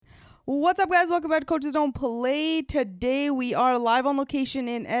What's up, guys? Welcome back to Coaches Don't Play. Today we are live on location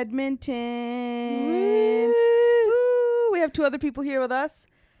in Edmonton. Woo! We have two other people here with us.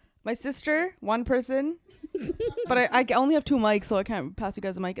 My sister, one person. But I only have two mics, so I can't pass you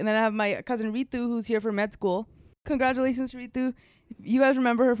guys a mic. And then I have my cousin Ritu, who's here for med school. Congratulations, Ritu. You guys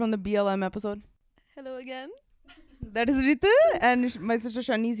remember her from the BLM episode? Hello again. That is Ritu. And my sister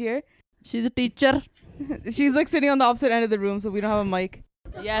Shani's here. She's a teacher. She's like sitting on the opposite end of the room, so we don't have a mic.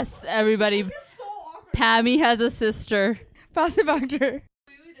 Yes, everybody. Pammy has a sister. Pass it back to her.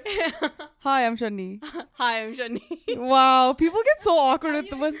 Hi, I'm Shani. Hi, I'm Shani. Wow, people get so awkward at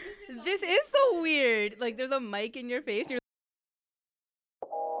the one. This is so weird. Like, there's a mic in your face.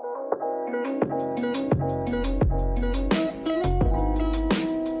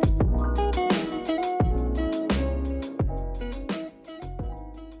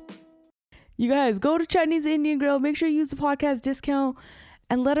 You guys, go to Chinese Indian Grill. Make sure you use the podcast discount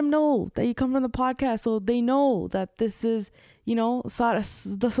and let them know that you come from the podcast so they know that this is,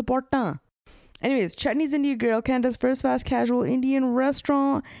 the support. Anyways, Chinese Indian Grill, Canada's first fast casual Indian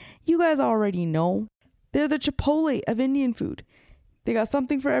restaurant. You guys already know. They're the Chipotle of Indian food. They got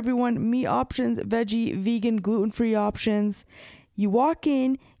something for everyone. Meat options, veggie, vegan, gluten-free options. You walk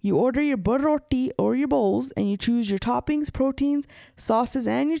in, you order your butter roti or your bowls, and you choose your toppings, proteins, sauces,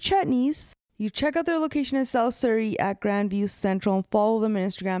 and your chutneys. You check out their location in South Surrey at Grandview Central and follow them on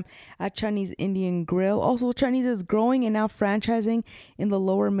Instagram at Chinese Indian Grill. Also, Chinese is growing and now franchising in the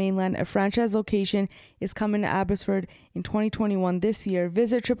Lower Mainland. A franchise location is coming to Abbotsford in 2021 this year.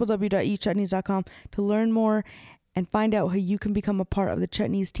 Visit www.eatchutneys.com to learn more and find out how you can become a part of the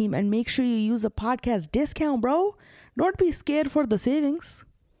Chutneys team. And make sure you use a podcast discount, bro. Don't be scared for the savings.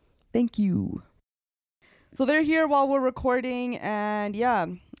 Thank you. So they're here while we're recording and yeah,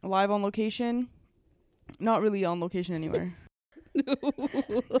 live on location. Not really on location anywhere. Like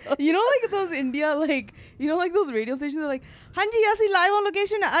those India, like those radio stations are like, Hanji, yasi live on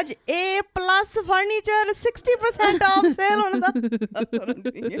location. Aj A plus furniture 60% off sale on the. That's what I'm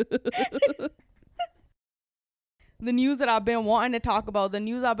doing here. The news that I've been wanting to talk about.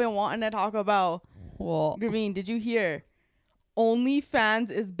 Well, Graveen, did you hear? OnlyFans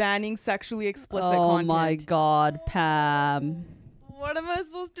is banning sexually explicit content. Oh my God, Pam. What am I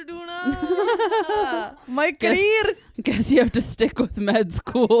supposed to do now? My career. Guess you have to stick with med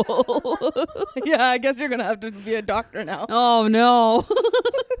school. Yeah, I guess you're going to have to be a doctor now. Oh no.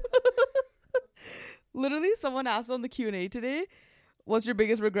 Literally, someone asked on the Q&A today, what's your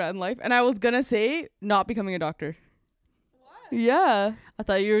biggest regret in life? And I was going to say not becoming a doctor. Yeah. I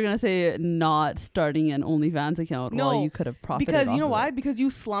thought you were going to say not starting an OnlyFans account. No, well, you could have profited because you know off of why? it. Because you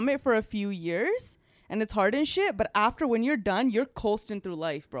slum it for a few years and it's hard and shit. But after, when you're done, you're coasting through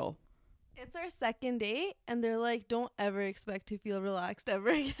life, bro. It's our second date, and they're like, don't ever expect to feel relaxed ever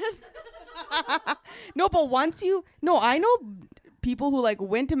again. No, but I know people who like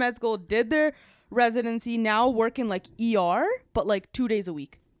went to med school, did their residency, now work in like ER, but like 2 days a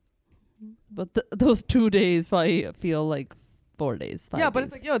week. But those 2 days probably feel like 4 days. 5 Yeah, but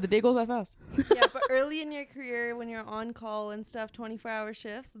days. it's like, the day goes by fast. Yeah, but early in your career, when you're on call and stuff, 24-hour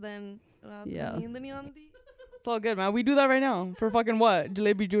shifts, then Yeah. It's all good, man. We do that right now. For fucking what?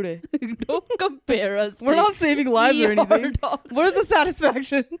 Jalebi Jude. Don't compare us. We're not saving lives or anything. Where's the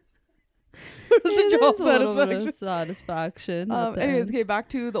satisfaction? Where's the job satisfaction? Anyways, okay, back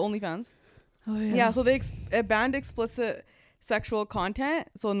to the OnlyFans. Oh, Yeah, so they banned explicit sexual content,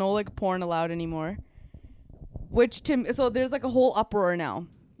 so no like porn allowed anymore. So there's like a whole uproar now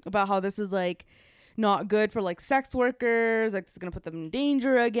about how this is like not good for like sex workers, like it's gonna put them in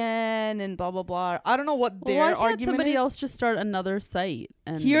danger again, and blah blah blah. I don't know what their why can't argument somebody is. else just start another site?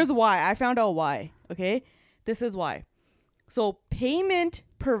 And Here's why. I found out why. Okay, this is why. So payment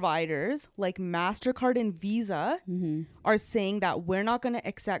providers like MasterCard and Visa are saying that we're not gonna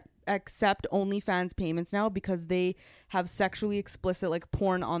accept OnlyFans payments now because they have sexually explicit like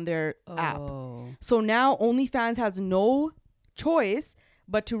porn on their app. So now OnlyFans has no choice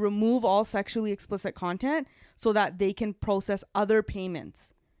but to remove all sexually explicit content so that they can process other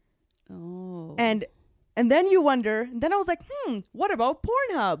payments. Oh. And then you wonder, then I was like, what about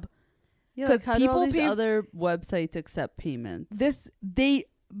Pornhub? Yeah, like how do all these other websites accept payments?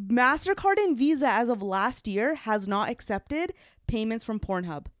 MasterCard and Visa as of last year has not accepted payments from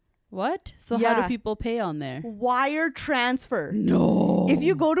Pornhub. What? So how do people pay on there? Wire transfer. No. If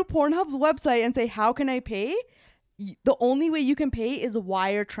you go to Pornhub's website and say, how can I pay? The only way you can pay is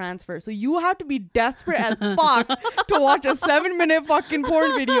wire transfer. So you have to be desperate as fuck to watch a 7-minute fucking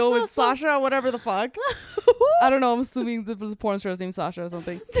porn video with Sasha, whatever the fuck. I don't know. I'm assuming this was a porn star's name Sasha or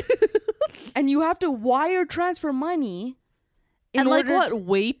something. And you have to wire transfer money. And like what?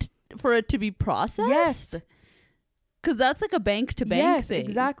 Wait for it to be processed? Yes. Because that's like a bank to bank Yes, thing.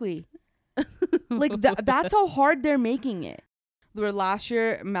 exactly. Like that's how hard they're making it. Where last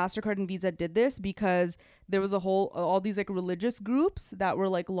year MasterCard and Visa did this because there was all these like religious groups that were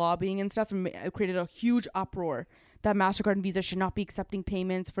like lobbying and stuff, and created a huge uproar that MasterCard and Visa should not be accepting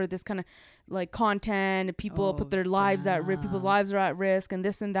payments for this kind of like content. People put their lives at risk. People's lives are at risk, and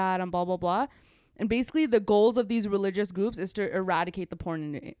this and that, and blah blah blah. And basically, the goals of these religious groups is to eradicate the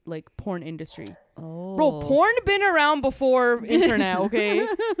porn industry. Oh, Bro, porn been around before internet, okay?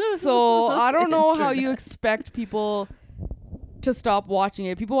 So I don't know how you expect people to stop watching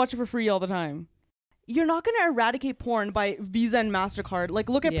it. People watch it for free all the time. You're not gonna eradicate porn by Visa and MasterCard. Like,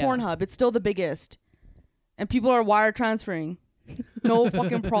 look at Pornhub; it's still the biggest, and people are wire transferring. No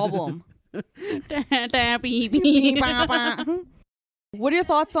fucking problem. What are your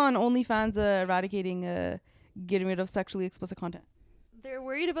thoughts on OnlyFans eradicating, getting rid of sexually explicit content? They're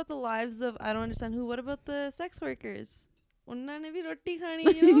worried about the lives of, I don't understand who. What about the sex workers? Unna ne bhi roti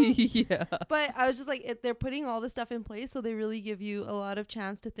khani, you know? Yeah. But I was just like, they're putting all this stuff in place, so they really give you a lot of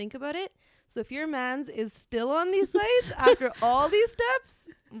chance to think about it. So if your man's is still on these sites after all these steps,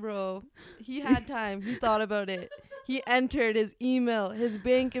 bro, he had time. He thought about it. He entered his email, his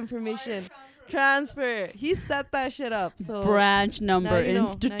bank information. Transfer. He set that shit up. So branch number, you know,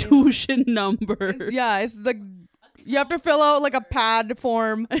 institution number. Yeah, it's like you have to fill out like a pad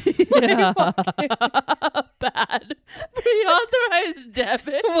form. Yeah. Bad. Pre-authorized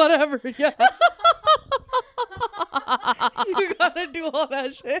debit. Whatever. Yeah. You gotta do all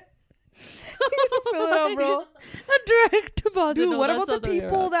that shit. You gotta fill it out, bro. A direct deposit. Dude, what about the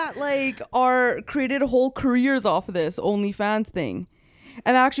people that like are created whole careers off of this OnlyFans thing?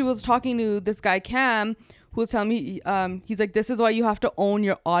 And I actually was talking to this guy Cam, who was telling me, he's like, this is why you have to own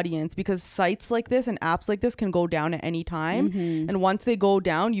your audience, because sites like this and apps like this can go down at any time. Mm-hmm. And once they go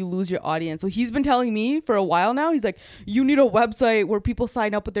down, you lose your audience. So he's been telling me for a while now, he's like, you need a website where people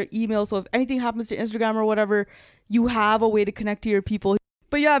sign up with their email. So if anything happens to Instagram or whatever, you have a way to connect to your people.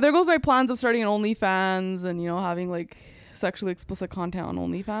 But yeah, there goes my plans of starting an OnlyFans and, you know, having like sexually explicit content on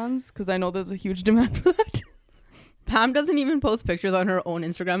OnlyFans, because I know there's a huge demand for that. Pam doesn't even post pictures on her own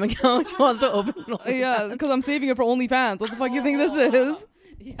Instagram account. She wants to open it. Yeah, because I'm saving it for OnlyFans. What the fuck you think this is?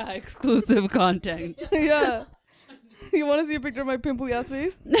 Yeah, exclusive content. Yeah. You want to see a picture of my pimply ass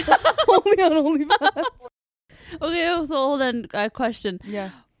face? Only on OnlyFans. Okay, so hold on. Question. Yeah.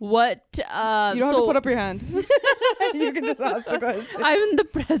 What? You don't have to put up your hand. You can just ask the question. I'm in the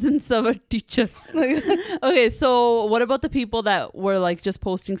presence of a teacher. Okay, so what about the people that were like just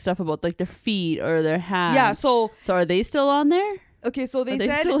posting stuff about like their feet or their hands? Yeah, so are they still on there? okay, so they Are they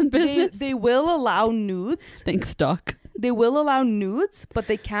said still in business? they will allow nudes. Thanks, Doc. They will allow nudes, but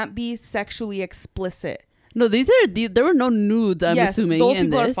they can't be sexually explicit. No, there were no nudes. I'm Yes, assuming those in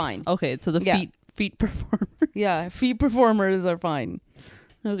people are this. fine. Okay, so the Yeah. feet performers. Yeah, feet performers are fine.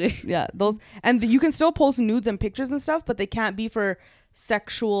 Okay. Yeah, those, and you can still post nudes and pictures and stuff, but they can't be for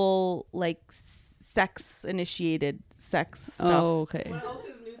sexual, like sex initiated sex stuff. Oh, okay. What else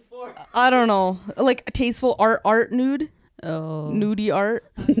is nudes for? I don't know, like tasteful art nude, Oh. nudie art,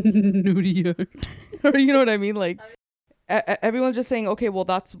 Nudie art. or you know what I mean? Like everyone's just saying, okay, well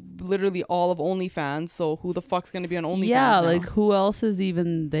that's literally all of OnlyFans, so who the fuck's gonna be on OnlyFans? Yeah, now? like who else is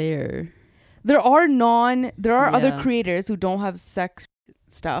even there? there are other Yeah. creators who don't have sex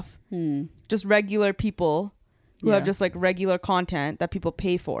stuff, just regular people who have Yeah. just like regular content that people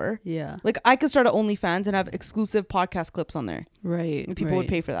pay for. Yeah. Like I could start an OnlyFans and have exclusive podcast clips on there, Right. and people would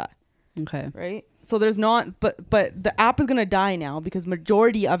pay for that, Okay. right? So there's not, but the app is gonna die now because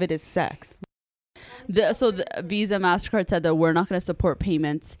majority of it is sex So the Visa, MasterCard said that we're not going to support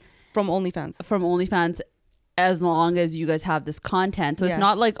payments from OnlyFans. from OnlyFans as long as you guys have this content. So Yeah. it's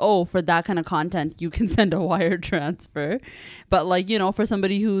not like, oh, for that kind of content, you can send a wire transfer. But like, you know, for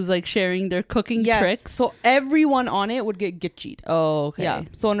somebody who's like sharing their cooking Yes. tricks. So everyone on it would get Gitchied. Oh, okay. Yeah.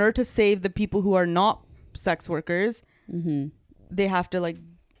 So in order to save the people who are not sex workers, Mm-hmm. they have to like,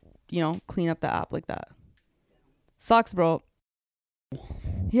 you know, clean up the app like that. Sucks, bro.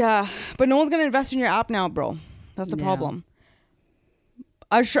 Yeah, but no one's gonna invest in your app now, bro. That's the Yeah. problem.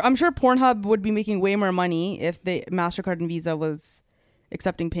 I'm sure Pornhub would be making way more money if MasterCard and Visa was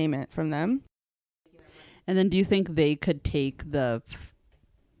accepting payment from them. And then do you think they could take the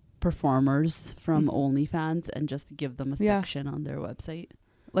performers from OnlyFans and just give them a Yeah. section on their website?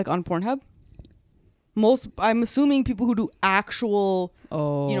 Like on Pornhub? I'm assuming people who do actual,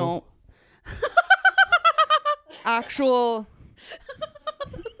 Oh. you know, actual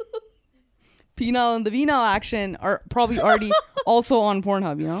penile and the venal action are probably already also on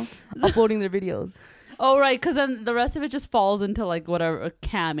Pornhub, you know, uploading their videos. Oh, right. Because then the rest of it just falls into like whatever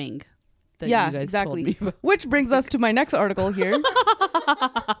camming. That Yeah, you guys exactly. Told me about. Which brings us to my next article here.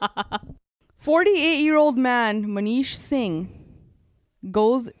 48-year-old man Manish Singh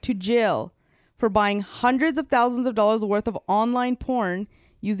goes to jail for buying hundreds of thousands of dollars worth of online porn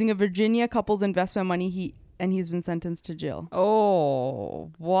using a Virginia couple's investment money. He's been sentenced to jail. Oh,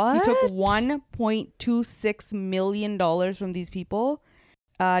 what? He took $1.26 million from these people.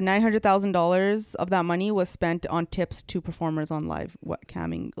 $900,000 of that money was spent on tips to performers on live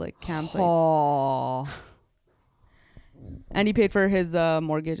cam sites. Oh. And he paid for his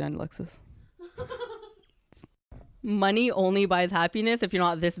mortgage and Lexus. Money only buys happiness if you're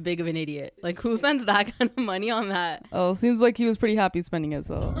not this big of an idiot. Like, who spends that kind of money on that? Oh, seems like he was pretty happy spending it.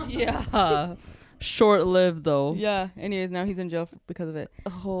 So Yeah. Short-lived though. yeah. Anyways, now he's in jail because of it.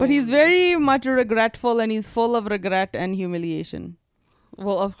 Oh. But he's very much regretful, and he's full of regret and humiliation.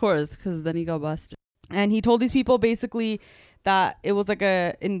 Well, of course, because then he got busted. And he told these people basically that it was like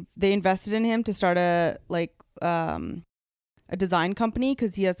they invested in him to start a design company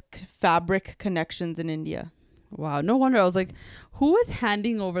because he has fabric connections in India. Wow. No wonder. I was like, who is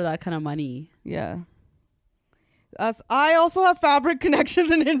handing over that kind of money? Yeah. I also have fabric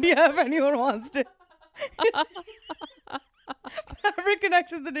connections in India if anyone wants to. Fabric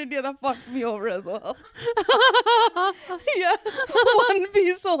connections in India that fucked me over as well. Yeah. One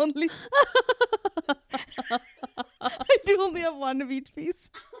piece only. I do only have one of each piece.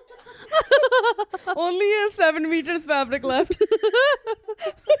 Only 7 meters fabric left.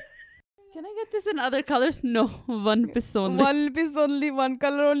 Can I get this in other colors? No, one piece only. One piece only, one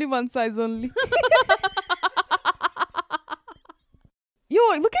color only, one size only. Yo,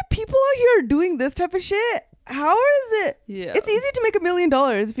 look at people out here doing this type of shit. How is it? Yeah. It's easy to make $1 million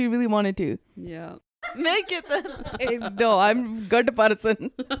if you really wanted to. Yeah. Make it then. Hey, no, I'm good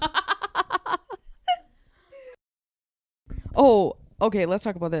person. Oh, okay, let's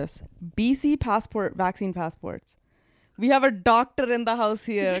talk about this. BC vaccine passports. We have a doctor in the house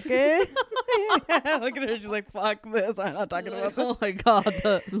here, okay? Look at her, she's like, fuck this, I'm not talking about this. Oh my god,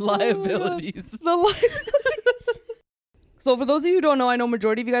 the liabilities. The liabilities. So for those of you who don't know, I know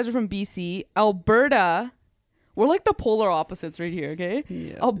majority of you guys are from BC. Alberta, we're like the polar opposites right here, okay?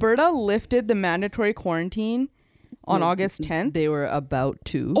 Yeah. Alberta lifted the mandatory quarantine on August 10th. They were about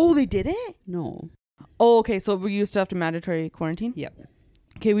to. Oh, they didn't? No. Oh, okay, so we used to have to mandatory quarantine? Yep.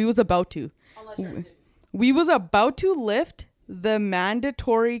 Okay, we was about to. We was about to lift the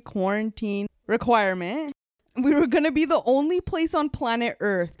mandatory quarantine requirement. We were going to be the only place on planet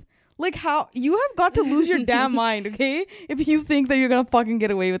Earth. Like, how you have got to lose your damn mind, okay? If you think that you're going to fucking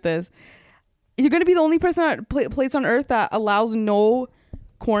get away with this. You're going to be the only place on Earth that allows no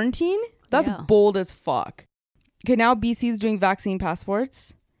quarantine? That's bold as fuck. Okay, now BC is doing vaccine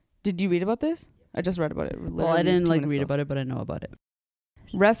passports. Did you read about this? I just read about it. Well, I didn't read about it, but I know about it.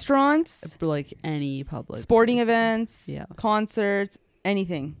 Restaurants, For like any public sporting place. events, Yeah. concerts,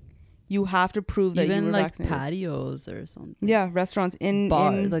 anything. You have to prove that you Even were like vaccinated. patios or something. Yeah, restaurants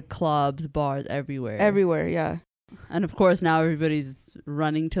Bars, in like clubs, bars, everywhere. everywhere, yeah. And of course now everybody's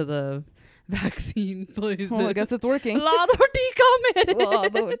running to the vaccine places. Well, I guess it's working.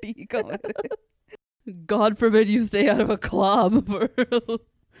 God forbid you stay out of a club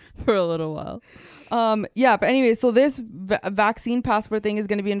for a little while. Yeah, but anyway, so this vaccine passport thing is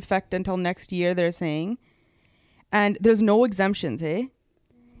going to be in effect until next year, they're saying. And there's no exemptions, eh?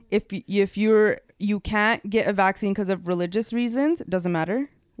 If you can't get a vaccine because of religious reasons, it doesn't matter.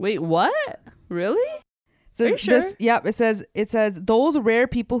 Wait, what? Really? So Are you sure? It says those rare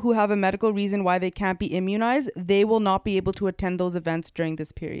people who have a medical reason why they can't be immunized, they will not be able to attend those events during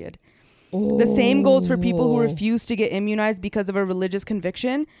this period. The same goes for people who refuse to get immunized because of a religious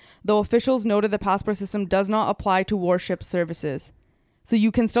conviction, though officials noted the passport system does not apply to worship services. So you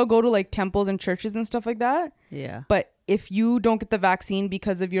can still go to like temples and churches and stuff like that. Yeah. But if you don't get the vaccine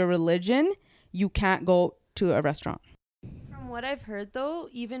because of your religion, you can't go to a restaurant. From what I've heard, though,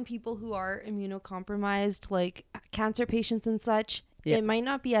 even people who are immunocompromised, like cancer patients and such, it might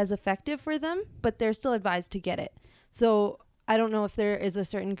not be as effective for them, but they're still advised to get it. So I don't know if there is a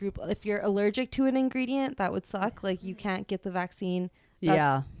certain group. If you're allergic to an ingredient, that would suck. Like you can't get the vaccine.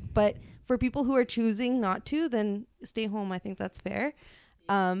 Yeah. But for people who are choosing not to, then stay home. I think that's fair.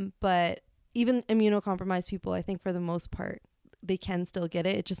 But even immunocompromised people, I think for the most part, they can still get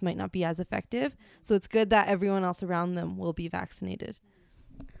it. It just might not be as effective. So it's good that everyone else around them will be vaccinated.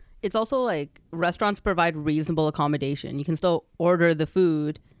 It's also like restaurants provide reasonable accommodation. You can still order the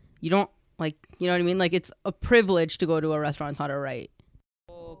food. You don't like, you know what I mean? Like it's a privilege to go to a restaurant. It's not a right.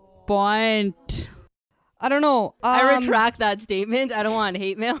 Point. I don't know. I retract that statement. I don't want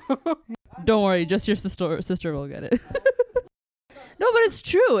hate mail. Don't worry, just your sister will get it. No, but it's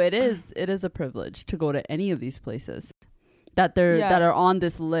true. It is a privilege to go to any of these places that are on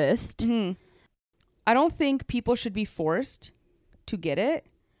this list. Mm-hmm. I don't think people should be forced to get it,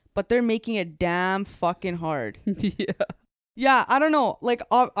 but they're making it damn fucking hard. Yeah. Yeah, I don't know. Like,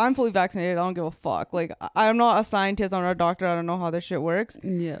 I'm fully vaccinated. I don't give a fuck. Like, I'm not a scientist. I'm not a doctor. I don't know how this shit works.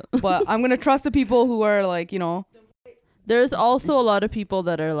 Yeah. But I'm going to trust the people who are like, you know. There's also a lot of people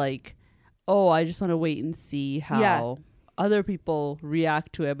that are like, oh, I just want to wait and see how other people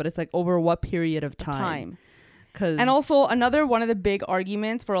react to it. But it's like, over what period of time? And also, another one of the big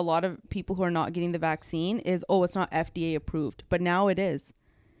arguments for a lot of people who are not getting the vaccine is, oh, it's not FDA approved. But now it is.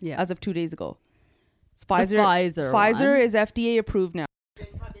 Yeah. As of 2 days ago. Pfizer is FDA approved now.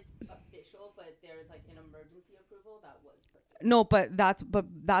 Didn't have it official, but there's like an emergency approval that was. No, but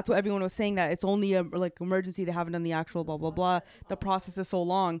that's what everyone was saying, that it's only a like emergency. They haven't done the actual blah blah blah. The process is so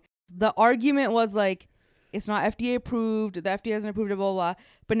long. The argument was like, it's not FDA approved. The FDA hasn't approved it, blah blah blah.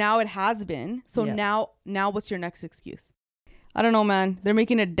 But now it has been. So now what's your next excuse? I don't know, man. They're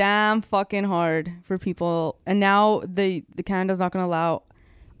making it damn fucking hard for people, and now the Canada's not going to allow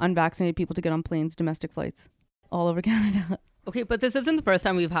unvaccinated people to get on planes, domestic flights all over Canada. Okay, but this isn't the first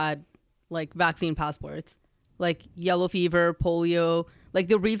time we've had like vaccine passports, like yellow fever, polio. Like,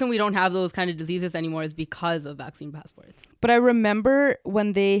 the reason we don't have those kind of diseases anymore is because of vaccine passports. But I remember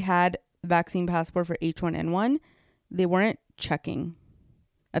when they had vaccine passport for H1N1, they weren't checking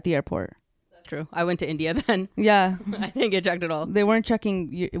at the airport. That's true. I went to India then. Yeah. I didn't get checked at all. They weren't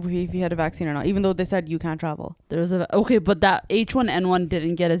checking if you had a vaccine or not, even though they said you can't travel. There was but that H1N1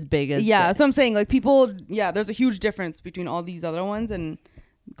 didn't get as big as Yeah, this. so I'm saying, like, people, there's a huge difference between all these other ones and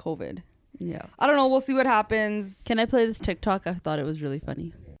COVID. Yeah. I don't know. We'll see what happens. Can I play this TikTok? I thought it was really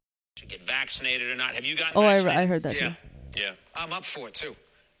funny. Get vaccinated or not? Have you gotten Oh, vaccinated? I heard that Yeah, too. yeah. I'm up for it too.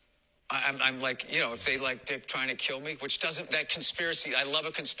 I'm like, if they're trying to kill me, which doesn't, that conspiracy, I love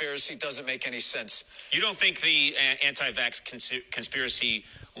a conspiracy, doesn't make any sense. You don't think the anti-vax conspiracy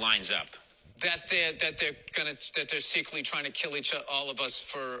lines up? That they're secretly trying to kill all of us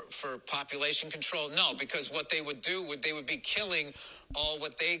for population control? No, because what they would do they would be killing all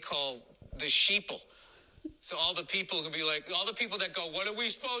what they call the sheeple. So all the people would be like, all the people that go, what are we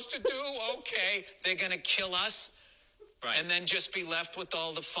supposed to do? Okay, they're gonna kill us. Right. And then just be left with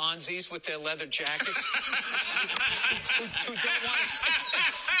all the Fonzies with their leather jackets who don't want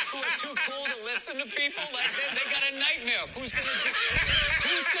who are too cool to listen to people. Like they got a nightmare. Who's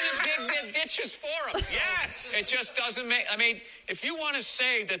gonna dig their ditches for them? So yes. It just doesn't make. I mean, if you want to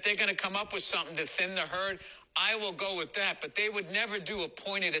say that they're gonna come up with something to thin the herd, I will go with that. But they would never do a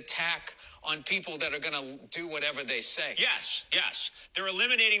pointed attack on people that are going to do whatever they say. Yes. They're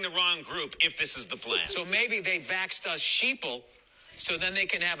eliminating the wrong group if this is the plan. So maybe they vaxxed us sheeple, so then they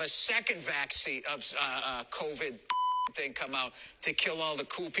can have a second vaccine of COVID thing come out to kill all the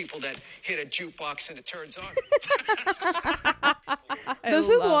cool people that hit a jukebox and it turns on. This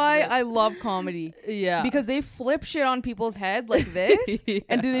is why I love comedy. Yeah. Because they flip shit on people's head like this,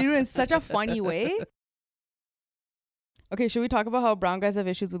 and they do it in such a funny way. Okay, should we talk about how brown guys have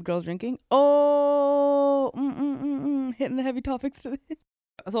issues with girls drinking? Oh, hitting the heavy topics today.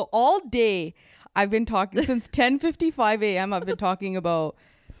 So all day, I've been talking, since 10:55 a.m., I've been talking about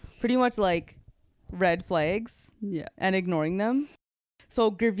pretty much like red flags and ignoring them.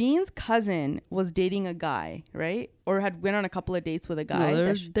 So Gurveen's cousin was dating a guy, right? Or had went on a couple of dates with a guy.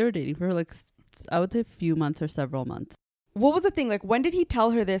 No, they were dating for like, I would say a few months or several months. What was the thing? Like, when did he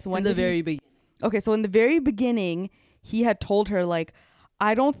tell her this? In the very beginning. Okay, so in the very beginning, he had told her, like,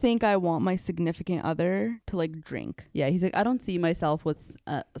 I don't think I want my significant other to, like, drink. Yeah, he's like, I don't see myself with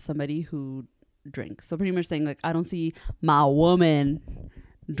somebody who drinks. So pretty much saying, like, I don't see my woman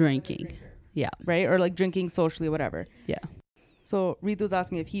drinking. Yeah. Right? Or, like, drinking socially, whatever. Yeah. So Reed was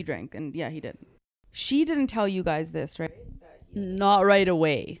asking if he drank, and yeah, he did. She didn't tell you guys this, right? Not right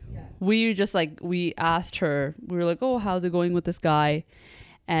away. Yeah. We just, like, we asked her, we were like, oh, how's it going with this guy?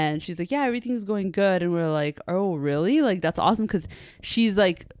 And she's like, yeah, everything's going good. And we're like, oh, really? Like, that's awesome. Because she's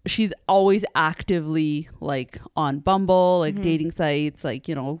always actively like on Bumble, like dating sites, like,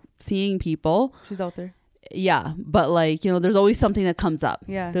 seeing people. She's out there. Yeah. But like, there's always something that comes up.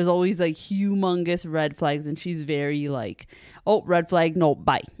 Yeah. There's always like humongous red flags. And she's very like, oh, red flag, no,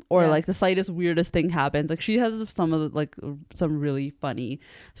 bye. Or like the slightest weirdest thing happens. Like, she has some of the, like, some really funny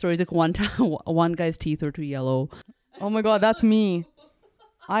stories. Like, one time, one guy's teeth were too yellow. Oh my God, that's me.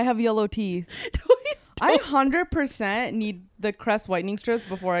 I have yellow teeth. I 100% need the Crest whitening strips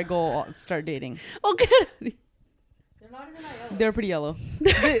before I go start dating. Okay. They're not even that yellow. They're pretty yellow.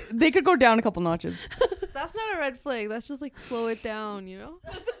 they could go down a couple notches. That's not a red flag. That's just like slow it down,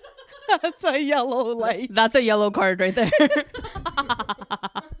 That's a yellow light. That's a yellow card right there.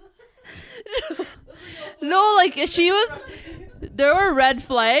 No, like there were red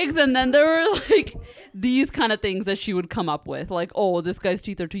flags, and then there were like these kind of things that she would come up with, like, oh, this guy's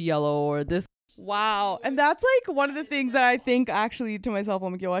teeth are too yellow, or this. Wow. And that's like one of the things that I think actually to myself,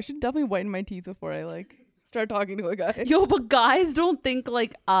 I'm like, yo, I should definitely whiten my teeth before I like start talking to a guy. Yo, but guys don't think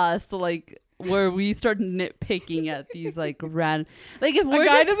like us, like where we start nitpicking at these like random, like if A we're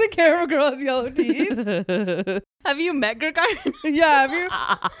guy just- doesn't care if a girl has yellow teeth. Have you met Gurkhan?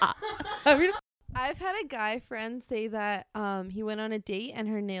 Yeah, have you? I've had a guy friend say that he went on a date and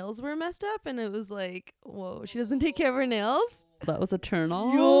her nails were messed up, and it was like, whoa, she doesn't take care of her nails. that was a turn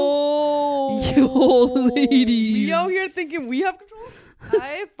on. Yo, ladies. We out here thinking we have control.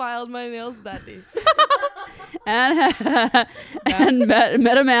 I filed my nails that day. and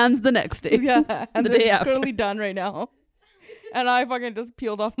met a man's the next day. Yeah, and The they're day after. currently done right now. And I fucking just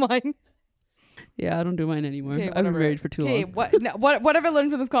peeled off mine. Yeah, I don't do mine anymore. Okay, I've been whatever. married for too Okay, long. what have I learned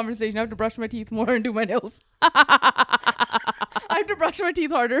from this conversation? I have to brush my teeth more and do my nails. I have to brush my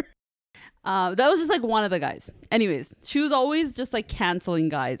teeth harder. That was just like one of the guys. Anyways, she was always just like canceling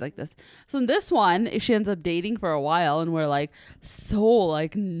guys like this. So in this one, she ends up dating for a while, and we're like, so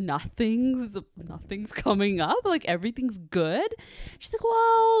like nothing's coming up, like everything's good. She's like,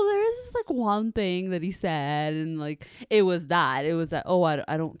 well, there is this like one thing that he said, and like it was that oh,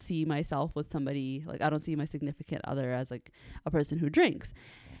 I don't see myself with somebody, like I don't see my significant other as like a person who drinks.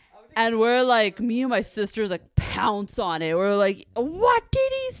 And we're like, me and my sisters like pounce on it. We're like, what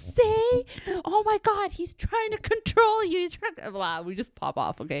did he say? Oh my God, he's trying to control you. He's trying to blah. We just pop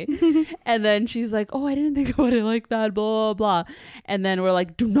off, okay? And then she's like, oh, I didn't think about it like that, blah, blah, blah. And then we're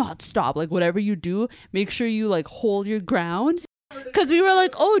like, do not stop. Like whatever you do, make sure you like hold your ground. Because we were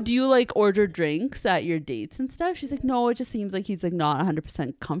like, oh, do you like order drinks at your dates and stuff? She's like, no, it just seems like he's like not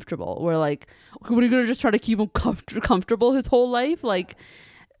 100% comfortable. We're like, what are you going to just try to keep him comfortable his whole life? Like,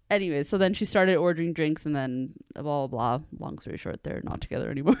 anyway, so then she started ordering drinks, and then blah, blah, blah. Long story short, they're not together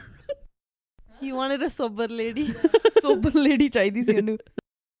anymore. He wanted a sober lady. Sober lady chahiye si anu.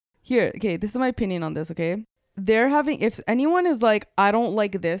 Here, okay, this is my opinion on this, okay? If anyone is like, I don't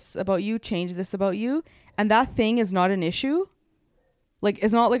like this about you, change this about you, and that thing is not an issue, like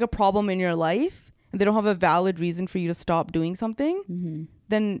it's not like a problem in your life, and they don't have a valid reason for you to stop doing something,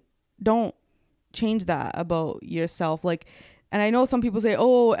 then don't change that about yourself. Like, and I know some people say,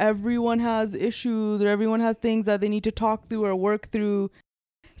 oh, everyone has issues or everyone has things that they need to talk through or work through.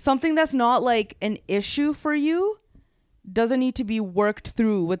 Something that's not like an issue for you doesn't need to be worked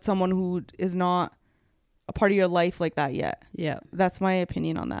through with someone who is not a part of your life like that yet. Yeah, That's my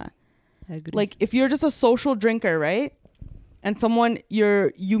opinion on that. I agree. Like if you're just a social drinker, right? And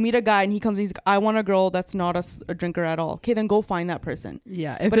you meet a guy and he comes and he's like, I want a girl that's not a drinker at all. Okay, then go find that person.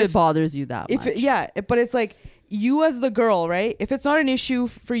 yeah, if but it if- bothers you that much. But it's like you as the girl, right? If it's not an issue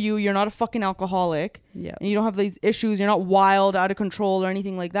for you, you're not a fucking alcoholic. Yeah. And you don't have these issues. You're not wild, out of control or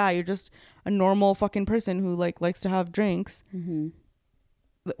anything like that. You're just a normal fucking person who like likes to have drinks.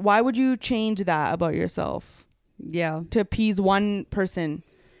 Why would you change that about yourself Yeah. to appease one person?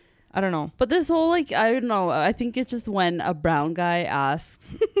 I don't know. But this whole, like, I don't know. I think it's just when a brown guy asks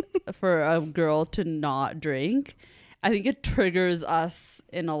for a girl to not drink, I think it triggers us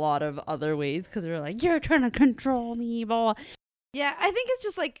in a lot of other ways because we're like, you're trying to control me, blah, blah. Yeah, I think it's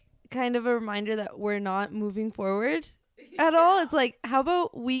just like kind of a reminder that we're not moving forward at all. It's like, how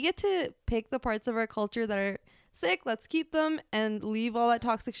about we get to pick the parts of our culture that are sick, let's keep them and leave all that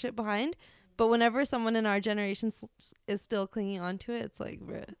toxic shit behind. But whenever someone in our generation is still clinging on to it, it's like,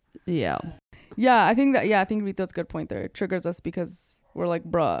 bruh. Yeah. Yeah, I think Rita's a good point there. It triggers us because we're like,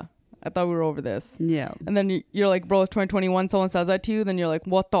 bruh, I thought we were over this. Yeah. And then you're like, bro, it's 2021. Someone says that to you. Then you're like,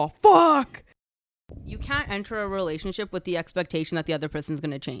 what the fuck? You can't enter a relationship with the expectation that the other person's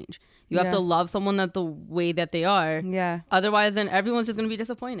going to change. You have Yeah. to love someone the way that they are. Yeah. Otherwise, then everyone's just going to be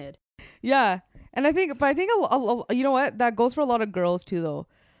disappointed. Yeah. And I think you know what? That goes for a lot of girls too, though.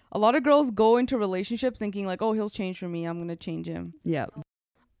 A lot of girls go into relationships thinking like, oh, he'll change for me. I'm going to change him. Yeah.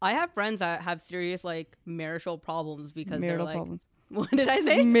 I have friends that have serious like marital problems because Marital they're like, problems. what did I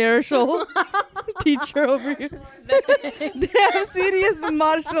say? Marital teacher over here. They have serious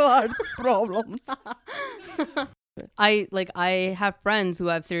martial arts problems. I have friends who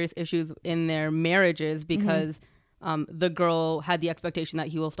have serious issues in their marriages because the girl had the expectation that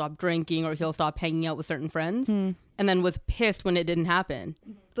he will stop drinking or he'll stop hanging out with certain friends and then was pissed when it didn't happen.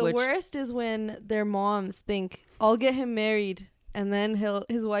 The worst is when their moms think, I'll get him married and then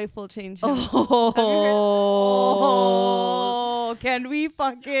his wife will change him. Oh, can we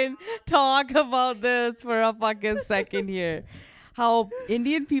fucking talk about this for a fucking second here? how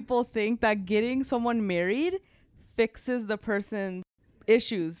Indian people think that getting someone married fixes the person's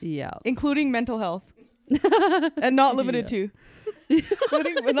issues, Yeah. including mental health, and not limited to,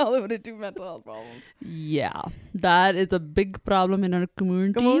 including but not limited to mental health problems. Yeah. That is a big problem in our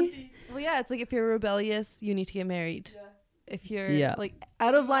community. Well, yeah, it's like if you're rebellious, you need to get married. If you're Yeah. like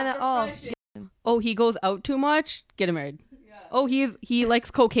out of line at all, Oh, he goes out too much? Get him married. Oh, he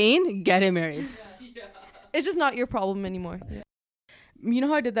likes cocaine? Get him married. it's just not your problem anymore. Yeah. You know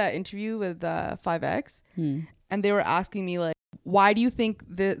how I did that interview with 5X, and they were asking me like, why do you think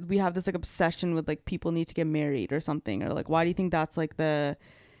that we have this like obsession with like people need to get married or something, or like why do you think that's like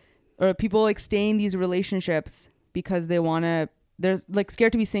or people like stay in these relationships because they want to, they're like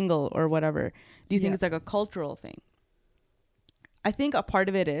scared to be single or whatever. Do you think it's like a cultural thing? I think a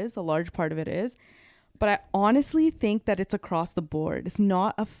large part of it is, but I honestly think that it's across the board. It's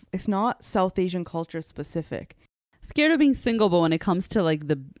not South Asian culture specific. Scared of being single, but when it comes to like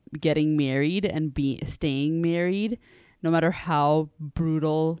the getting married and staying married, no matter how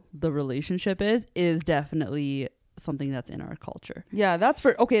brutal the relationship is definitely something that's in our culture. Yeah, that's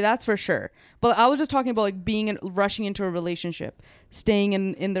for sure. But I was just talking about like rushing into a relationship, staying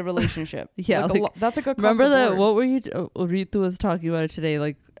in the relationship. Yeah, that's like across remember the that board. what were you Ritu was talking about it today,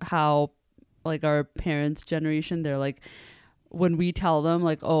 like how like our parents' generation, they're like, when we tell them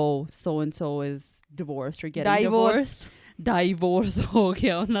like, oh, so and so is divorced or getting divorce ho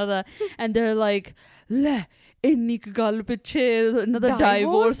gaya unada, and they're like, le ਇੰਨੀ ਕੁ ਗੱਲ ਪਿੱਛੇ ਇਹਨਾਂ ਦਾ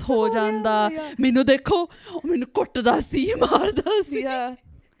divorce ਹੋ ਜਾਂਦਾ ਮੈਨੂੰ ਦੇਖੋ ਮੈਨੂੰ ਕੁੱਟਦਾ ਸੀ ਮਾਰਦਾ ਸੀ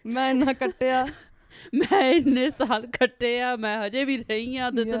ਮੈਂ ਇੰਨਾ ਕੱਟਿਆ ਮੈਂ ਇੰਨੇ ਸਾਲ ਕੱਟੇ ਆ ਮੈਂ ਹਜੇ ਵੀ ਰਹੀ ਆ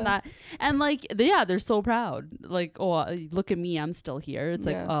this and that, and like they're so proud like, oh look at me, I'm still here. It's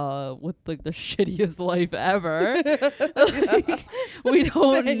like with like the shittiest life ever. Like, we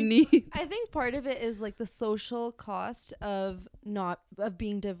don't need. I think part of it is like the social cost of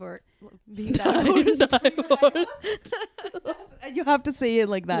being divorced. You have to say it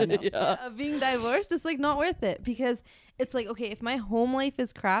like that now. Of being divorced, it's like not worth it, because it's like, okay, if my home life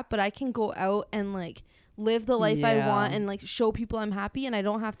is crap, but I can go out and like live the life I want and like show people I'm happy and I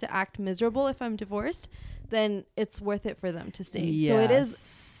don't have to act miserable if I'm divorced, then it's worth it for them to stay. Yes. So it is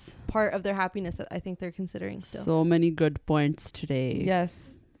part of their happiness that I think they're considering still. So many good points today. Yes.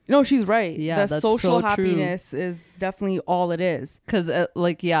 No, she's right. Yeah, the that's social so happiness is definitely all it is. Because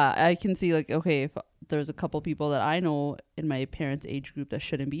like, yeah, I can see like, okay, if there's a couple people that I know in my parents' age group that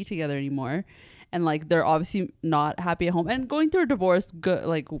shouldn't be together anymore, and like they're obviously not happy at home, and going through a divorce,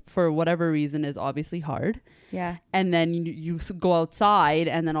 like for whatever reason, is obviously hard. Yeah. And then you go outside,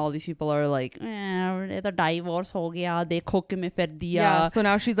 and then all these people are like, the divorce ho gaya, dekho ke main fir diya. Yeah. So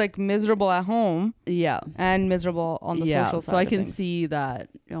now she's like miserable at home. Yeah. And miserable on the social side. So I can of things. see that.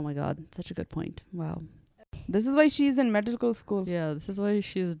 Oh my God, such a good point. Wow. This is why she's in medical school. Yeah, this is why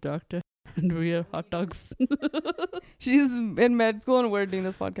she's a doctor and we are hot dogs. She's in med school and we're doing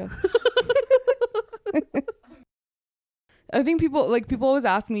this podcast. I think people always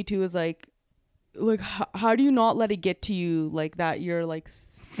ask me too, is like how do you not let it get to you like that you're like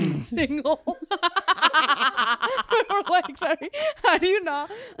single? Or like, sorry, how do you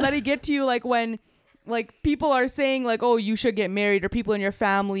not let it get to you like when like people are saying like, oh, you should get married, or people in your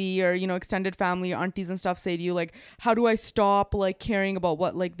family or, you know, extended family or aunties and stuff say to you like, how do I stop like caring about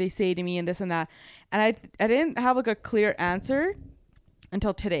what like they say to me and this and that? And I didn't have like a clear answer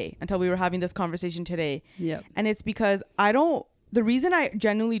until we were having this conversation today. Yeah. And it's because the reason I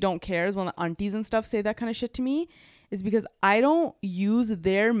genuinely don't care is when the aunties and stuff say that kind of shit to me is because I don't use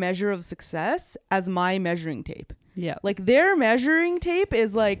their measure of success as my measuring tape. Yeah. Like their measuring tape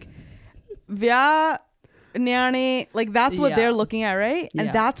is like vya nyane, like that's what they're looking at, right?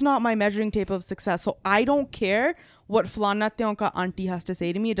 And that's not my measuring tape of success. So I don't care what Flana Tionka auntie has to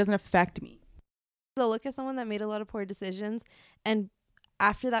say to me. It doesn't affect me. They'll look at someone that made a lot of poor decisions, and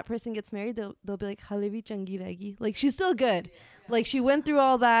after that person gets married, they'll be like, Halevi changi regi. Like, she's still good. Like, she went through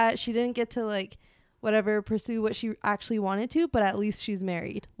all that. She didn't get to, like, whatever, pursue what she actually wanted to, but at least she's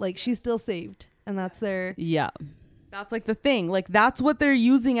married. Like, she's still saved. And that's their... Yeah. That's like the thing. Like, that's what they're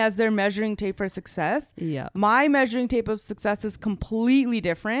using as their measuring tape for success. Yeah. My measuring tape of success is completely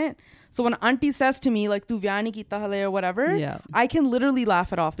different. So when auntie says to me, like, tu vyah nahi kita hale or whatever, I can literally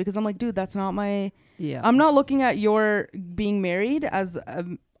laugh it off because I'm like, dude, that's not my... Yeah. I'm not looking at your being married as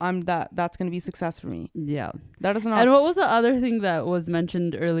that's going to be success for me. Yeah. That is not. And what was the other thing that was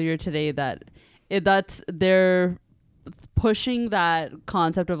mentioned earlier today that's they're pushing that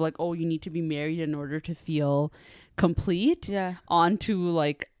concept of like, oh, you need to be married in order to feel complete onto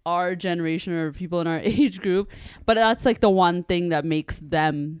like our generation or people in our age group. But that's like the one thing that makes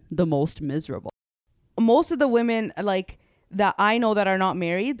them the most miserable. Most of the women, like, that I know that are not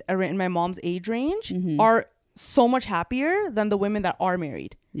married, are in my mom's age range, Mm-hmm. are so much happier than the women that are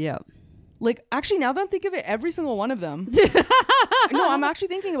married. Yeah. Like, actually, now that I think of it, every single one of them. No, I'm actually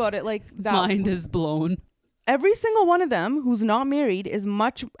thinking about it. Like, that Mind is blown. every single one of them who's not married is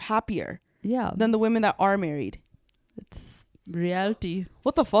much happier Yeah. than the women that are married. It's reality.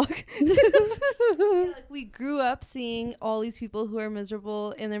 What the fuck? Yeah, like we grew up seeing all these people who are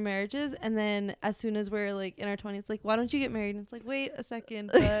miserable in their marriages, and then as soon as we're like in our 20s, like, why don't you get married? And it's like, wait a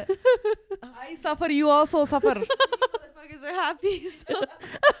second, but I suffer, you also suffer. you motherfuckers are happy. So.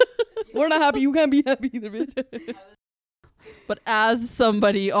 We're not happy. You can't be happy either, bitch. But as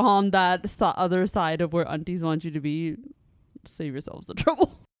somebody on that other side of where aunties want you to be, save yourselves the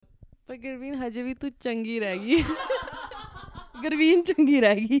trouble. But Gurveen, hajੇ ਵੀ ਤੂੰ ਚੰਗੀ ਰਹਿ ਗਈ. Gurveen ਚੰਗੀ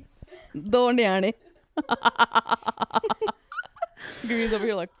ਰਹਿ ਗਈ. ਦੋ ਨਿਆਣੇ. Gurveen's over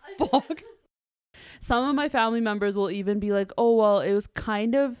here like, fuck. Some of my family members will even be like, oh, well, it was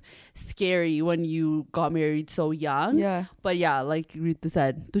kind of scary when you got married so young. Yeah. But yeah, like Rita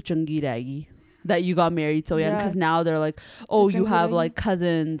said, tu changi ragi, that you got married so young. Yeah. Because now they're like, oh, Tu you changi have ragi. like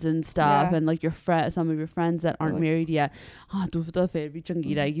cousins and stuff. Yeah. And like your some of your friends that aren't like- married yet. Ah, tu fita fir bhi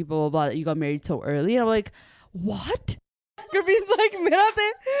changi ragi, blah, blah, blah. That you got married so early. And I'm like, what? Gurveen's like, मेरा ते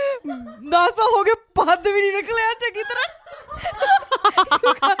 10 साल हो गए बात भी नहीं निकले आज चंगी तरह.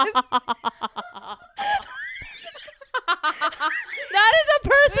 That is a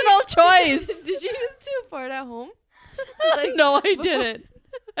personal choice. Did you used to fart at home? No, I didn't.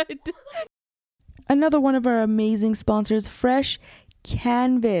 I did. Another one of our amazing sponsors, Fresh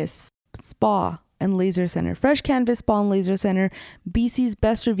Canvas Spa and Laser Center. Fresh Canvas Spa and Laser Center, BC's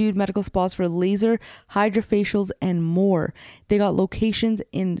best reviewed medical spas for laser, hydrofacials, and more. They got locations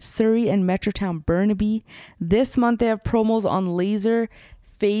in Surrey and Metrotown Burnaby. This month they have promos on laser,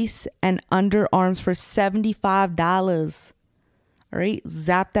 face, and underarms for $75. All right,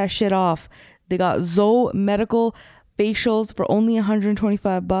 zap that shit off. They got Zoe medical facials for only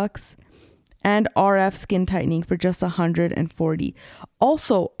 $125 and RF skin tightening for just $140.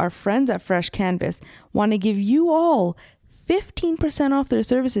 Also, our friends at Fresh Canvas want to give you all 15% off their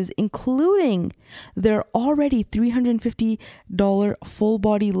services, including their already $350 full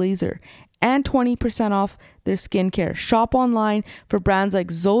body laser and 20% off their skincare. Shop online for brands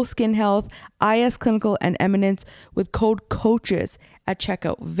like Zoe Skin Health, IS Clinical, and Eminence with code COACHES at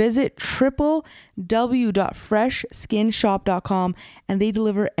checkout. Visit www.freshskinshop.com and they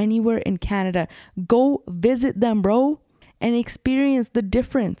deliver anywhere in Canada. Go visit them, bro, and experience the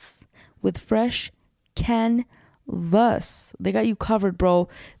difference with Fresh Canvas. They got you covered, bro.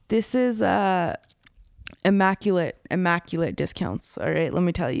 This is immaculate discounts. All right, let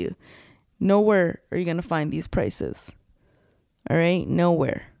me tell you. Nowhere are you going to find these prices. All right?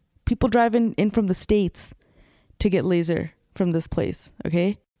 Nowhere. People driving in from the States to get laser from this place.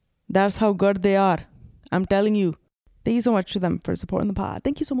 Okay? That's how good they are. I'm telling you. Thank you so much to them for supporting the pod.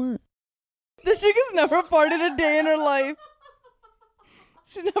 Thank you so much. This chick has never farted a day in her life.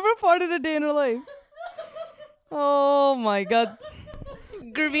 She's never farted a day in her life. Oh my God.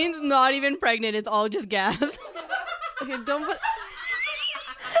 Gurveen's not even pregnant. It's all just gas. Okay, don't put.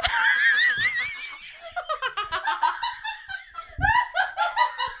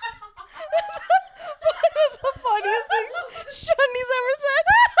 That's the funniest thing Shani's ever said.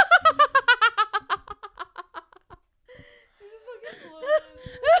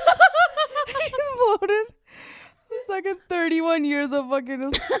 She's bloated. It's like a 31 years of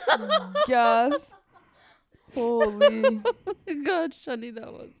fucking gas. Holy. God, Shani,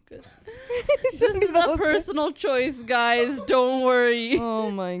 that was good. Shani, This is that a was good. personal choice, guys. Don't worry. Oh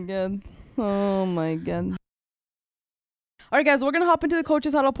my God. Oh my God. All right, guys, we're going to hop into the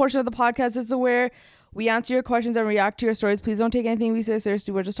Coach's Huddle portion of the podcast. This is where we answer your questions and react to your stories. Please don't take anything we say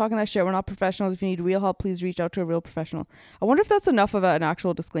seriously. We're just talking that shit. We're not professionals. If you need real help, please reach out to a real professional. I wonder if that's enough of an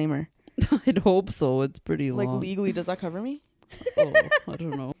actual disclaimer. I'd hope so. It's pretty Like, long. legally, does that cover me? Oh, I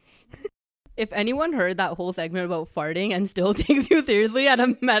don't know. If anyone heard that whole segment about farting and still takes you seriously at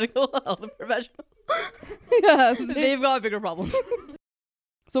a medical health professional, Yeah. they've got bigger problems.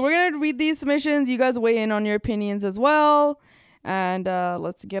 So we're going to read these submissions. You guys weigh in on your opinions as well. And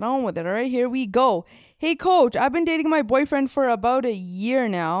let's get on with it. All right, here we go. Hey, Coach, I've been dating my boyfriend for about a year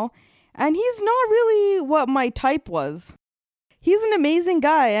now, and he's not really what my type was. He's an amazing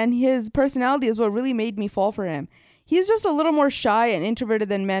guy, and his personality is what really made me fall for him. He's just a little more shy and introverted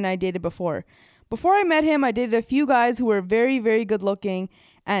than men I dated before. Before I met him, I dated a few guys who were very, very good looking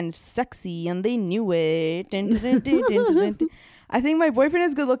and sexy, and they knew it. I think my boyfriend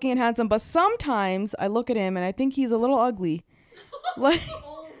is good looking and handsome, but sometimes I look at him and I think he's a little ugly.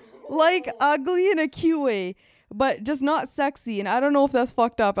 Like ugly in a cute way. but just not sexy. And I don't know if that's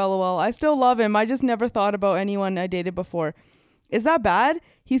fucked up, lol. I still love him. I just never thought about anyone I dated before. Is that bad?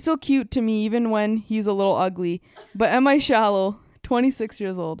 He's so cute to me even when he's a little ugly. But am I shallow? 26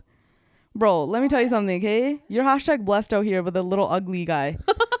 years old. Bro, let me tell you something, okay? You're hashtag blessed out here with a little ugly guy.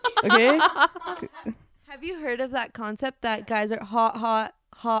 Okay? Have you heard of that concept that guys are hot,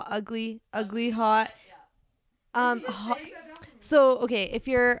 ugly, hot? Hot. So, okay, if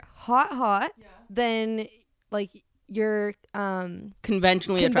you're hot, then like you're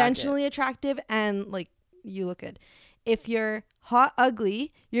conventionally attractive and like you look good. If you're hot,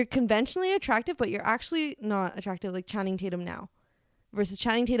 ugly, you're conventionally attractive, but you're actually not attractive, like Channing Tatum now. Versus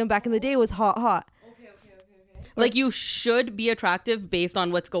Channing Tatum back in the day was hot. Okay. Like you should be attractive based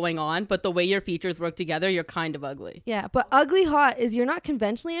on what's going on, but the way your features work together, you're kind of ugly. Yeah, but ugly hot is you're not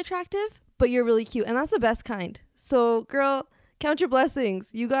conventionally attractive, but you're really cute. And that's the best kind. So, girl, count your blessings.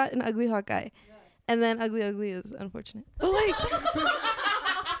 You got an ugly hot guy. Yeah. And then ugly is unfortunate. But like...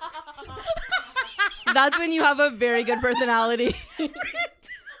 That's when you have a very good personality.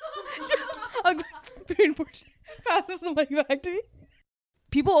 Ugly, very unfortunate. Passes the mic back to me.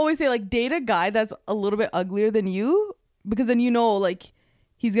 People always say like date a guy that's a little bit uglier than you because then you know like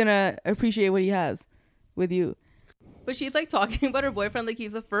he's gonna appreciate what he has with you. But she's like talking about her boyfriend like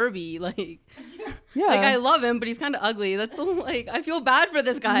he's a Furby. Like, yeah, like I love him, but he's kind of ugly. That's so, like I feel bad for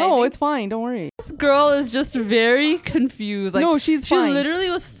this guy. No, it's fine. Don't worry. This girl is just very confused. Like, no, she's fine. She literally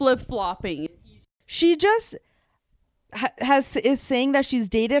was flip flopping. She just is saying that she's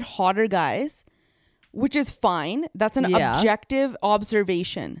dated hotter guys. Which is fine. That's an objective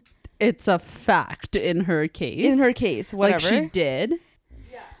observation. It's a fact in her case. Whatever. Like she did.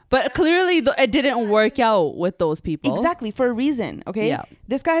 Yeah. But clearly it didn't work out with those people. Exactly. For a reason. Okay. Yeah.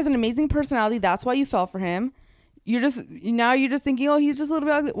 This guy has an amazing personality. That's why you fell for him. You're just thinking, oh, he's just a little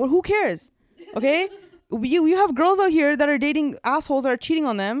bit ugly. Well, who cares? Okay. you have girls out here that are dating assholes that are cheating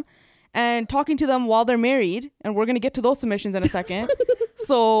on them and talking to them while they're married. And we're going to get to those submissions in a second.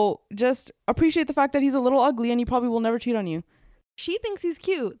 So just appreciate the fact that he's a little ugly and he probably will never cheat on you. She thinks he's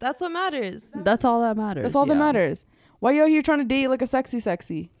cute. That's what matters. That's all that matters. That's all that matters. Why you out here trying to date like a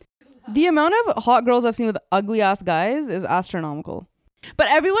sexy? The amount of hot girls I've seen with ugly ass guys is astronomical. But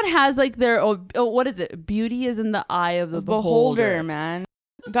everyone has like their what is it? Beauty is in the eye of the beholder, man.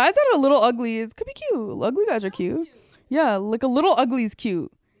 Guys that are a little ugly could be cute. Ugly guys are cute. Yeah, like a little ugly is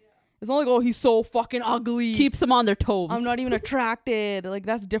cute. It's not like, oh, he's so fucking ugly. Keeps them on their toes. I'm not even attracted. Like,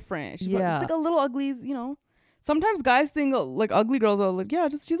 that's different. Yeah. It's like a little ugly's, you know. Sometimes guys think like ugly girls are like, yeah,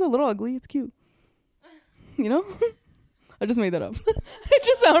 she's a little ugly. It's cute. You know? I just made that up. It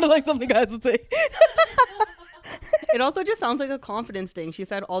just sounded like something guys would say. It also just sounds like a confidence thing. She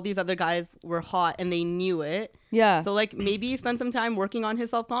said all these other guys were hot and they knew it. Yeah. So like maybe spend some time working on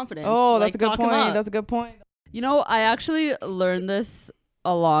his self-confidence. Oh, like, that's a good point. That's a good point. You know, I actually learned this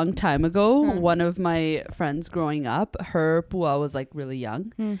a long time ago. One of my friends growing up, her pua was like really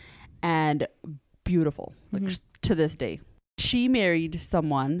young and beautiful, like to this day. She married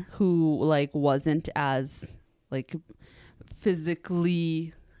someone who like wasn't as like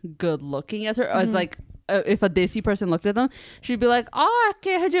physically good looking as her. As like if a desi person looked at them, she'd be like, but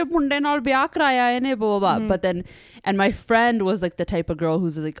then, and my friend was like the type of girl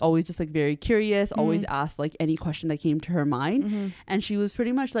who's like always just like very curious, always asked like any question that came to her mind. And she was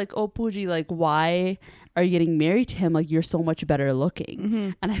pretty much like, oh, Pooji, like, why are you getting married to him? Like, you're so much better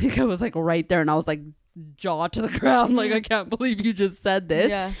looking. And I think I was like right there and I was like, jaw to the ground, like, I can't believe you just said this.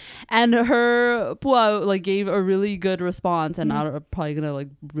 Yeah. And her pua like gave a really good response, and I'm probably gonna like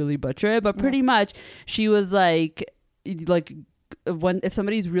really butcher it, but pretty much she was like when if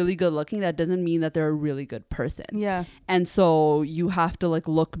somebody's really good looking, that doesn't mean that they're a really good person. Yeah. And so you have to like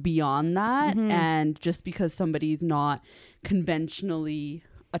look beyond that, and just because somebody's not conventionally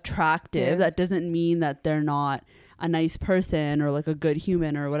attractive, that doesn't mean that they're not a nice person or like a good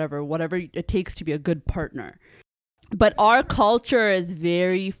human or whatever it takes to be a good partner. But our culture is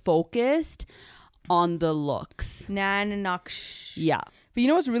very focused on the looks. Yeah. But you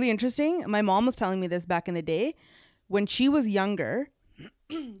know what's really interesting? My mom was telling me this back in the day. When she was younger,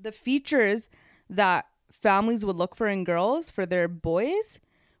 the features that families would look for in girls for their boys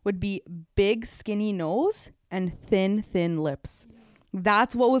would be big, skinny nose and thin lips.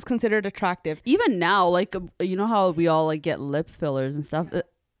 That's what was considered attractive. Even now, like, you know how we all like get lip fillers and stuff.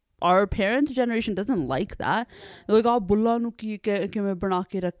 Our parents' generation doesn't like that. They're like, oh,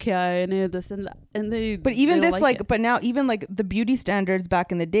 this and they. But even this, like, but now even like the beauty standards back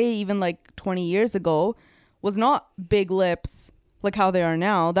in the day, even like 20 years ago, was not big lips like how they are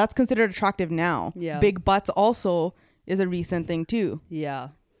now. That's considered attractive now. Yeah. Big butts also is a recent thing too.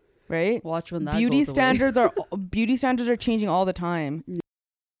 Yeah. right? Watch when that Beauty goes away. standards are changing all the time.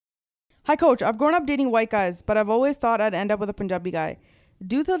 Hi, coach. I've grown up dating white guys, but I've always thought I'd end up with a Punjabi guy.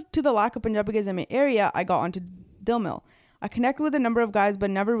 Due to the lack of Punjabi guys in my area, I got onto Dil Mill. I connected with a number of guys, but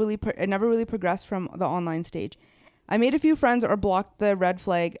it never really progressed from the online stage. I made a few friends or blocked the red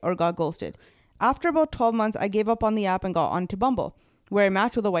flag or got ghosted. After about 12 months, I gave up on the app and got onto Bumble, where I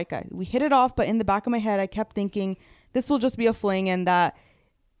matched with a white guy. We hit it off, but in the back of my head, I kept thinking this will just be a fling and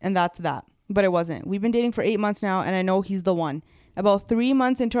that's that. But it wasn't. We've been dating for 8 months now, and I know he's the one. About 3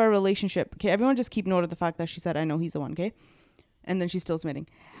 months into our relationship, okay, everyone just keep note of the fact that she said, I know he's the one, okay? And then she's still submitting.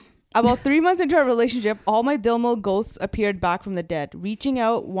 About 3 months into our relationship, all my Dil Mill ghosts appeared back from the dead, reaching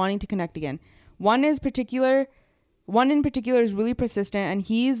out, wanting to connect again. One in particular is really persistent, and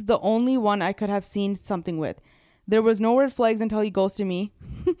he's the only one I could have seen something with. There was no red flags until he ghosted me,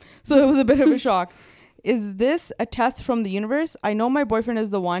 so it was a bit of a shock. Is this a test from the universe? I know my boyfriend is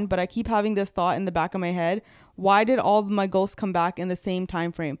the one, but I keep having this thought in the back of my head. Why did all of my ghosts come back in the same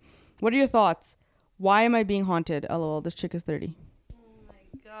time frame? What are your thoughts? Why am I being haunted? LOL, this chick is 30.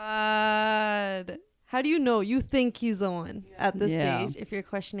 God. How do you know? You think he's the one at this stage if you're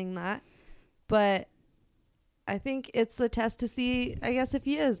questioning that. But I think it's a test to see, I guess, if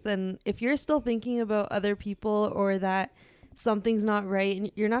he is. Then if you're still thinking about other people or that something's not right,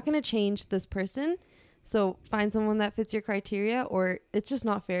 and you're not going to change this person. So find someone that fits your criteria, or it's just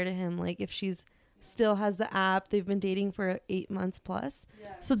not fair to him. Like if she's still has the app, they've been dating for 8 months plus.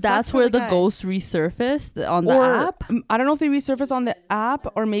 So that's where the ghosts resurface on the app? I don't know if they resurface on the app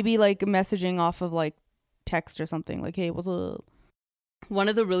or maybe like messaging off of like text or something. Like, hey, what's up? One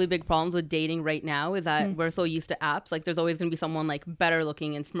of the really big problems with dating right now is that we're so used to apps. Like there's always going to be someone like better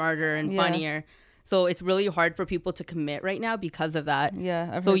looking and smarter and funnier. So it's really hard for people to commit right now because of that. Yeah.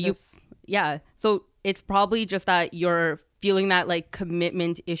 I've heard this. Yeah. So it's probably just that you're feeling that like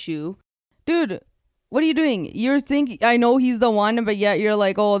commitment issue. Dude, what are you doing? You're thinking, I know he's the one, but yet you're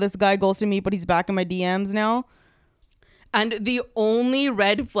like, oh, this guy ghosted me, but he's back in my DMs now. And the only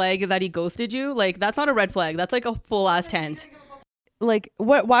red flag is that he ghosted you. Like, that's not a red flag. That's like a full ass tent. Like,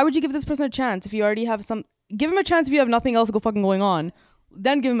 why would you give this person a chance if you already have some? Give him a chance if you have nothing else fucking going on.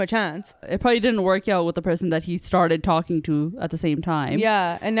 Then give him a chance. It probably didn't work out with the person that he started talking to at the same time.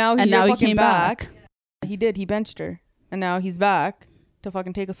 Yeah, and now he came back. He did. He benched her, and now he's back to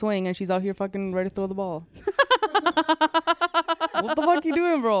fucking take a swing, and she's out here fucking ready to throw the ball. What the fuck you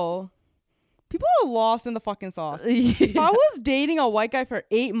doing, bro? People are lost in the fucking sauce. If I was dating a white guy for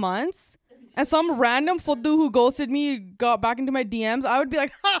 8 months and some random fuddu who ghosted me got back into my DMs, I would be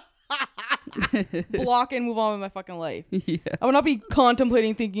like, ha! Block and move on with my fucking life. Yeah. I would not be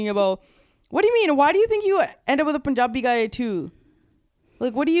contemplating thinking about, what do you mean? Why do you think you end up with a Punjabi guy too?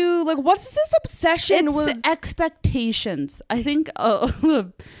 Like, what do you, like, what's this obsession It's with? the expectations. I think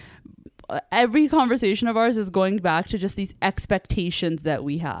every conversation of ours is going back to just these expectations that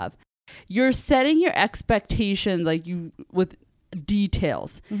we have. You're setting your expectations like you with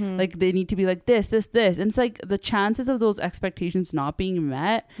details. Like they need to be like this. And it's like the chances of those expectations not being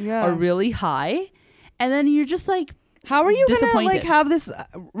met are really high. And then you're just like, how are you gonna disappointed. like have this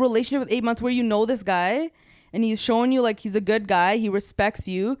relationship with 8 months where you know this guy and he's showing you like he's a good guy, he respects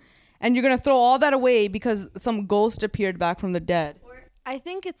you, and you're gonna throw all that away because some ghost appeared back from the dead? I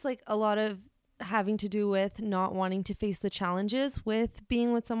think it's like a lot of having to do with not wanting to face the challenges with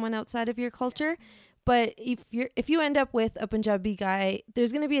being with someone outside of your culture. But if you end up with a Punjabi guy,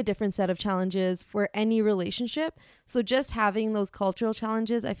 there's going to be a different set of challenges for any relationship. So just having those cultural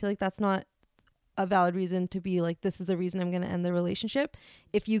challenges, I feel like that's not a valid reason to be like, this is the reason I'm going to end the relationship.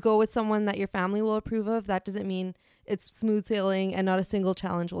 If you go with someone that your family will approve of, that doesn't mean it's smooth sailing and not a single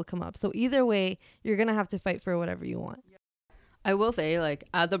challenge will come up. So either way, you're going to have to fight for whatever you want. I will say, like,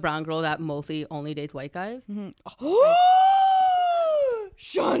 as a brown girl that mostly only dates white guys.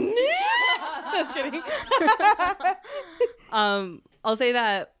 Shani! That's kidding. I'll say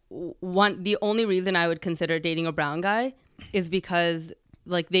that the only reason I would consider dating a brown guy is because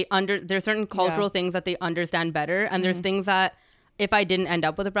like there's certain cultural things that they understand better, and there's things that if I didn't end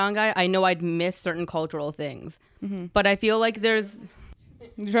up with a brown guy, I know I'd miss certain cultural things. But I feel like there's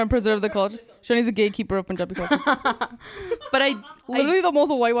You're trying to preserve the culture. Shani's a gatekeeper of Punjabi culture. But Literally the most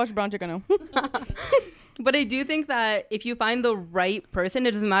whitewashed brown chick I know. But I do think that if you find the right person,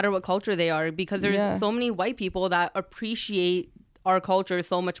 it doesn't matter what culture they are, because there's so many white people that appreciate our culture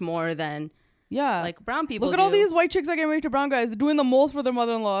so much more than like brown people. Look at all these white chicks that get married to brown guys, doing the most for their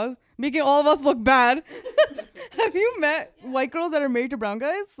mother-in-laws, making all of us look bad. Have you met white girls that are married to brown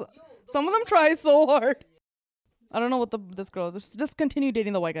guys? Some of them try so hard. I don't know what this girl is. Just continue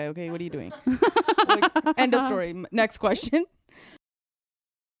dating the white guy, okay? What are you doing? Like, end of story. Next question.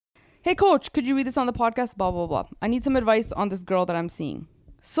 Hey, coach, could you read this on the podcast? Blah, blah, blah. I need some advice on this girl that I'm seeing.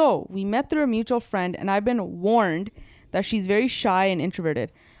 So we met through a mutual friend, and I've been warned that she's very shy and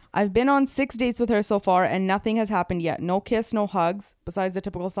introverted. I've been on 6 dates with her so far, and nothing has happened yet. No kiss, no hugs, besides the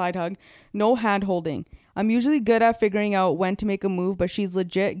typical side hug. No hand holding. I'm usually good at figuring out when to make a move, but she's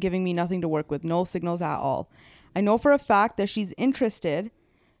legit giving me nothing to work with. No signals at all. I know for a fact that she's interested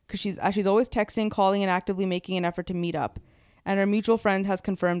because she's always texting, calling, and actively making an effort to meet up. And her mutual friend has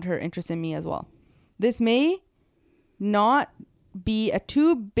confirmed her interest in me as well. This may not be a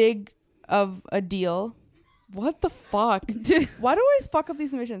too big of a deal. What the fuck? Why do I always fuck up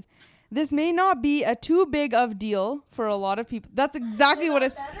these submissions? This may not be a too big of deal for a lot of people. That's exactly what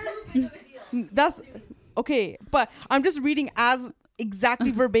it's. That's okay, but I'm just reading as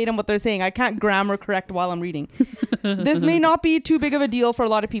exactly verbatim what they're saying. I can't grammar correct while I'm reading. This may not be too big of a deal for a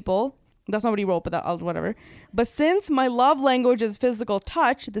lot of people. That's not what he wrote, but whatever. But since my love language is physical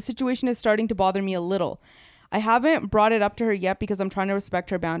touch, the situation is starting to bother me a little. I haven't brought it up to her yet because I'm trying to respect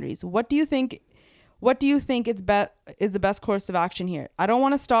her boundaries. What do you think is the best course of action here? I don't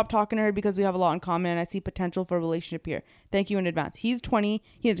want to stop talking to her because we have a lot in common and I see potential for a relationship here. Thank you in advance. He's 20.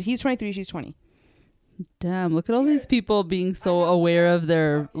 He's 23. She's 20. Damn, look at all these people being so aware of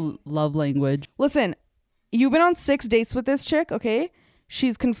their love language. Listen, you've been on 6 dates with this chick, okay?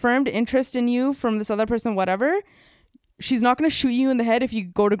 She's confirmed interest in you from this other person, whatever. She's not going to shoot you in the head if you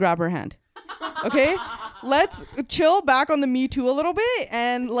go to grab her hand. Okay? Let's chill back on the Me Too a little bit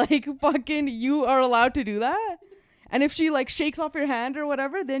and like fucking you are allowed to do that. And if she like shakes off your hand or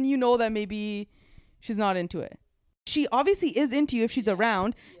whatever, then you know that maybe she's not into it. She obviously is into you if she's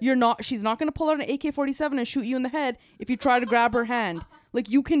around. She's not going to pull out an AK-47 and shoot you in the head if you try to grab her hand. Like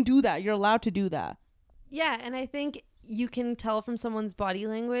you can do that. You're allowed to do that. Yeah, and I think you can tell from someone's body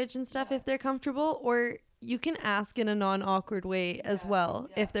language and stuff if they're comfortable, or you can ask in a non-awkward way as well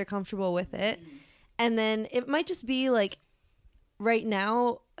if they're comfortable with it. And then it might just be like right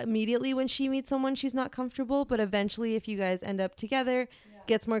now, immediately when she meets someone, she's not comfortable, but eventually if you guys end up together,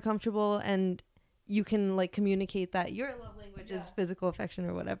 gets more comfortable and you can like communicate that your love language is physical affection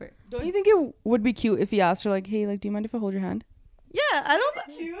or whatever. Don't you think it would be cute if he asked her like, hey, like, do you mind if I hold your hand? Yeah, I don't.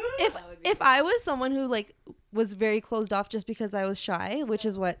 If I was someone who like was very closed off just because I was shy, which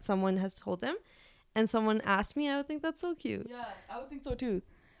is what someone has told him, and someone asked me, I would think that's so cute. Yeah, I would think so too.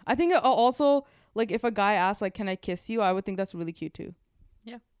 I think also like if a guy asks like, can I kiss you? I would think that's really cute too.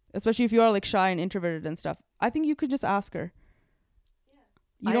 Yeah. Especially if you are like shy and introverted and stuff. I think you could just ask her.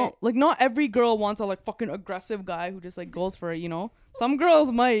 You don't like, not every girl wants a like fucking aggressive guy who just like goes for it, you know? Some girls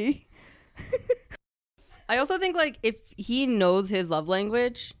might. I also think like if he knows his love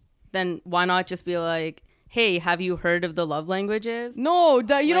language, then why not just be like, hey, have you heard of the love languages? No,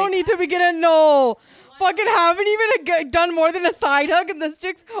 that you don't need to begin a no. Fucking haven't even done more than a side hug and this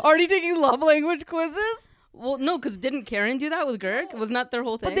chick's already taking love language quizzes. Well, no, because didn't Karen do that with Girk? Wasn't that their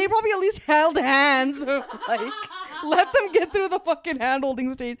whole thing? But they probably at least held hands. Or like, let them get through the fucking hand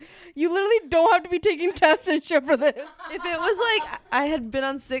holding stage. You literally don't have to be taking tests and shit for this. If it was like I had been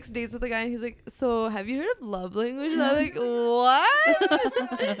on 6 dates with a guy and he's like, so have you heard of love language? And I'm like,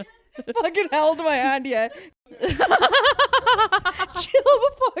 what? Fucking held my hand yet. Chill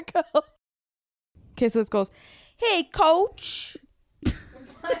the fuck out. Okay, so this goes, hey, coach.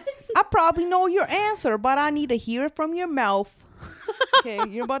 I probably know your answer, but I need to hear it from your mouth. Okay,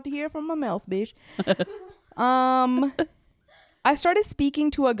 you're about to hear it from my mouth, bitch. I started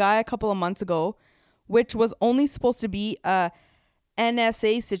speaking to a guy a couple of months ago, which was only supposed to be a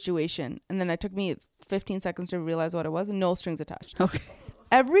NSA situation. And then it took me 15 seconds to realize what it was, and no strings attached. Okay.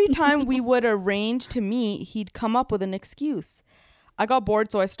 Every time we would arrange to meet, he'd come up with an excuse. I got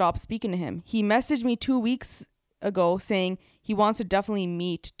bored, so I stopped speaking to him. He messaged me 2 weeks ago saying he wants to definitely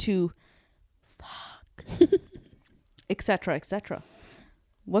meet to etc. etc.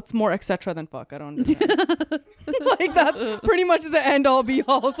 What's more etc. than fuck? I don't understand. Like that's pretty much the end all be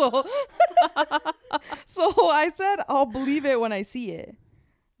all. So I said I'll believe it when I see it.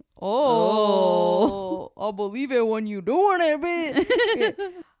 Oh. I'll believe it when you doing it, bitch. Okay.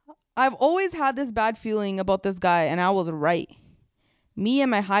 I've always had this bad feeling about this guy, and I was right. Me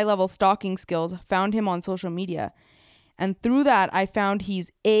and my high-level stalking skills found him on social media. And through that, I found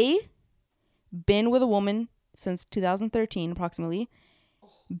he's been with a woman since 2013, approximately.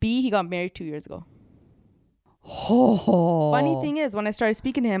 B, he got married 2 years ago. Oh. Funny thing is, when I started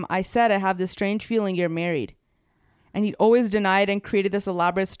speaking to him, I said I have this strange feeling you're married. And he'd always denied and created this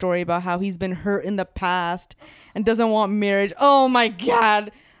elaborate story about how he's been hurt in the past and doesn't want marriage. Oh my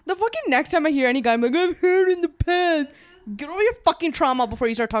God. The fucking next time I hear any guy, I'm like, I've hurt in the past. Get over your fucking trauma before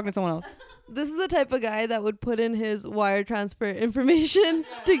you start talking to someone else. This is the type of guy that would put in his wire transfer information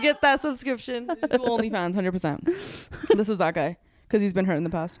to get that subscription. Do OnlyFans, 100%. This is that guy because he's been hurt in the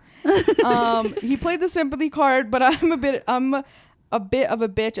past. He played the sympathy card, but I'm a bit of a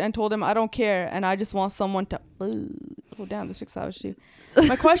bitch and told him I don't care and I just want someone to. Oh damn, this chick's savage too.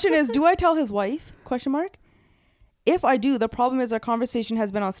 My question is, do I tell his wife? ? If I do, the problem is our conversation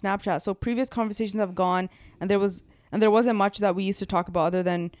has been on Snapchat, so previous conversations have gone, and there wasn't much that we used to talk about other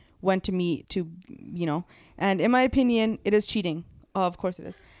than when to meet, to, you know. And in my opinion, it is cheating. Oh, of course it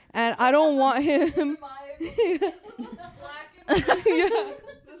is. And I don't want him.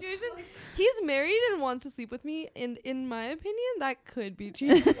 Situation. He's married and wants to sleep with me, and in my opinion, that could be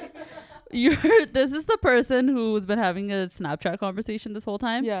cheating. This is the person who's been having a Snapchat conversation this whole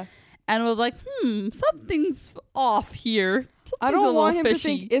time. Yeah. And was like, something's off here. I don't want him to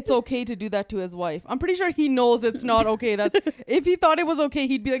think it's okay to do that to his wife. I'm pretty sure he knows it's not okay. That's if he thought it was okay,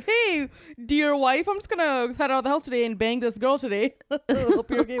 he'd be like, "Hey, dear wife, I'm just gonna head out of the house today and bang this girl today." Hope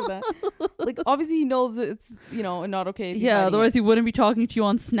you're okay with that. Like, obviously, he knows it's, you know, not okay. Yeah, otherwise he wouldn't be talking to you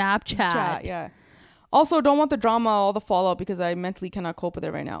on Snapchat. Yeah. Also, don't want the drama, all the fallout, because I mentally cannot cope with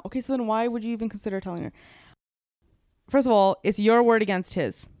it right now. Okay, so then why would you even consider telling her? First of all, it's your word against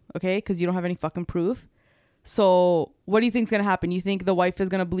his, okay? Because you don't have any fucking proof. So what do you think's gonna happen? You think the wife is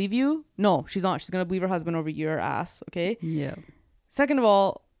gonna believe you? No, she's not. She's gonna believe her husband over your ass, okay? Yeah. Second of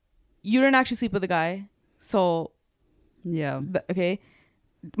all, you didn't actually sleep with the guy, so yeah. Okay,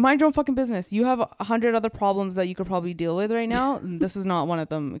 mind your own fucking business. You have 100 other problems that you could probably deal with right now. And this is not one of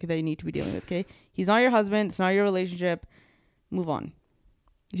them that you need to be dealing with. Okay, he's not your husband. It's not your relationship. Move on.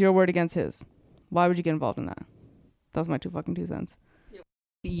 It's your word against his. Why would you get involved in that? That was my 2 cents.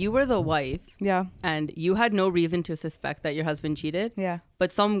 You were the wife. Yeah. And you had no reason to suspect that your husband cheated. Yeah.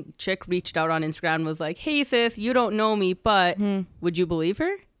 But some chick reached out on Instagram and was like, "Hey sis, you don't know me, but would you believe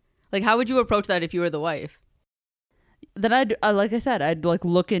her?" Like, how would you approach that if you were the wife? Then I'd like I said, I'd like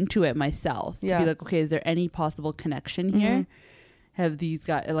look into it myself. Yeah. To be like, okay, is there any possible connection here? Have these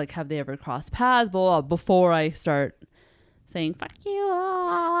guys, like, have they ever crossed paths? Blah, blah, before I start saying "fuck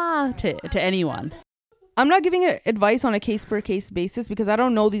you" to anyone. I'm not giving advice on a case per case basis because I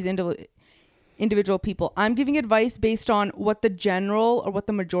don't know these individual people. I'm giving advice based on what the general or what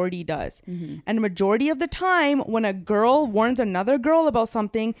the majority does. And the majority of the time, when a girl warns another girl about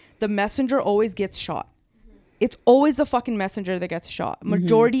something, the messenger always gets shot. It's always the fucking messenger that gets shot.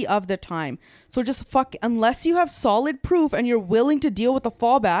 Majority of the time. So just unless you have solid proof and you're willing to deal with the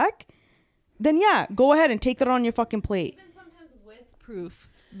fallback, then yeah, go ahead and take that on your fucking plate. Even sometimes with proof,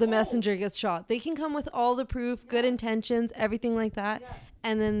 the messenger gets shot. They can come with all the proof, good intentions, everything like that.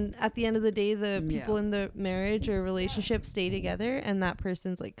 And then at the end of the day, the people in the marriage or relationship stay together and that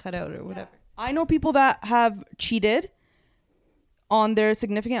person's like cut out or whatever. I know people that have cheated on their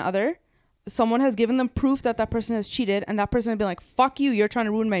significant other. Someone has given them proof that that person has cheated, and that person has been like, "Fuck you, you're trying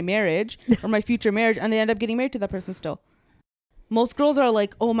to ruin my marriage or my future marriage," and they end up getting married to that person still. Most girls are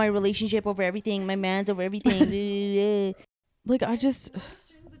like, "Oh, my relationship over everything, my man's over everything." Like, I just...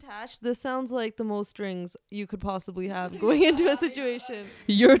 Strings attached. This sounds like the most strings you could possibly have going into a situation.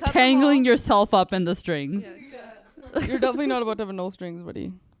 You're tangling yourself up in the strings. You're definitely not about to have no strings,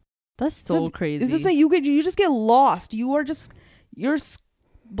 buddy. That's so crazy. It's just like you just get lost. You're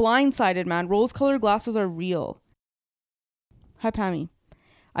blindsided, man. Rose-colored glasses are real. Hi, Pammy.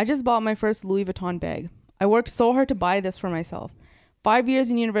 I just bought my first Louis Vuitton bag. I worked so hard to buy this for myself. 5 years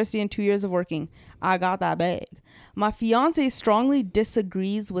in university and 2 years of working. I got that bag. My fiance strongly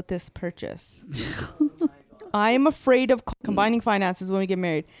disagrees with this purchase. I am afraid of combining finances when we get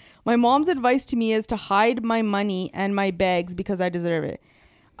married. My mom's advice to me is to hide my money and my bags because I deserve it.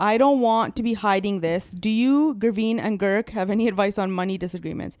 I don't want to be hiding this. Do you, Graveen and Gurk, have any advice on money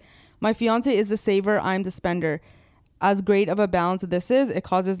disagreements? My fiance is the saver. I'm the spender. As great of a balance this is, it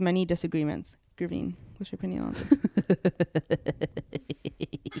causes many disagreements. Graveen, what's your opinion on this?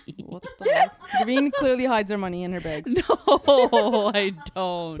 What the heck? Graveen clearly hides her money in her bags. No, I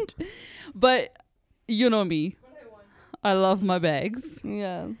don't. But you know me. I love my bags.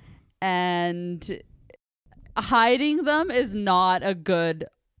 Yeah. And hiding them is not a good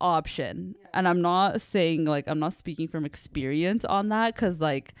option. And I'm not saying, like, I'm not speaking from experience on that, because,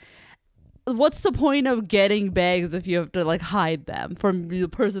 like, what's the point of getting bags if you have to, like, hide them from the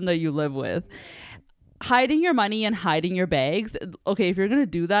person that you live with? Hiding your money and hiding your bags, okay, if you're gonna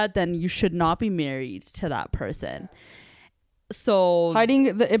do that, then you should not be married to that person. So hiding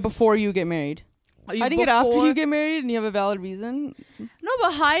it before you get married. Hiding it after you get married and you have a valid reason. No,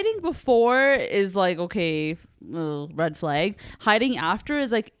 but hiding before is like, okay, red flag. Hiding after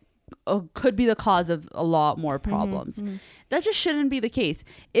is like, could be the cause of a lot more problems. That just shouldn't be the case.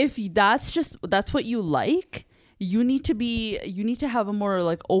 If that's what you like, you need to have a more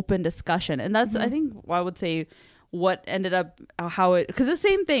like open discussion. And that's I think I would say what ended up because the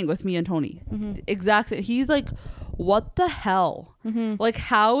same thing with me and Tony. Exactly. He's like, what the hell? Like,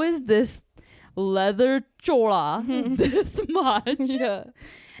 how is this leather chola this much? Yeah.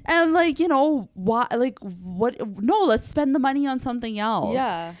 And like, you know, why, like, what? No, let's spend the money on something else.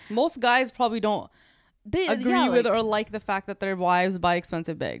 Yeah. Most guys probably don't agree with or like the fact that their wives buy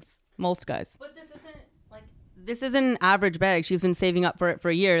expensive bags. Most guys. But this isn't an average bag. She's been saving up for it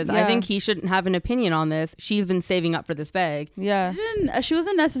for years. Yeah. I think he shouldn't have an opinion on this. She's been saving up for this bag. Yeah. She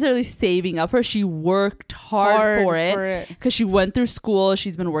wasn't necessarily saving up for it. She worked hard for it because she went through school.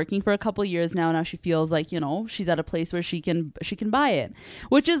 She's been working for a couple of years now. Now she feels like, you know, she's at a place where she can buy it,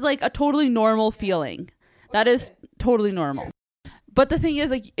 which is like a totally normal feeling. That is totally normal. But the thing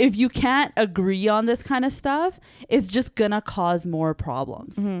is, like, if you can't agree on this kind of stuff, it's just gonna cause more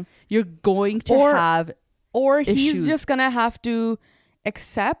problems. You're going to have or issues. He's just gonna have to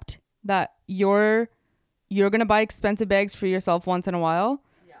accept that you're gonna buy expensive bags for yourself once in a while,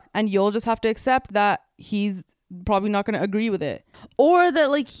 and you'll just have to accept that he's probably not gonna agree with it, or that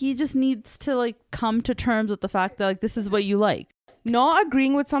like he just needs to like come to terms with the fact that like this is what you like. Not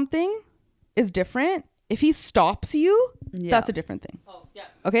agreeing with something is different. If he stops you, that's a different thing.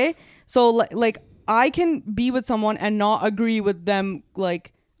 Okay, so like I can be with someone and not agree with them,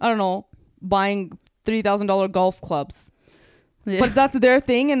 like, I don't know, buying $3,000 golf clubs, but that's their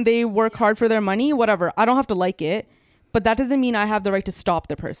thing and they work hard for their money, whatever. I don't have to like it, but that doesn't mean I have the right to stop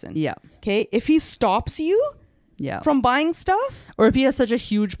the person. Okay, if he stops you from buying stuff, or if he has such a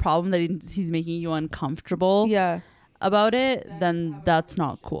huge problem that he's making you uncomfortable about it, then that's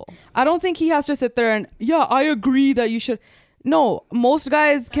not cool. I don't think he has to sit there and I agree that you should. No, most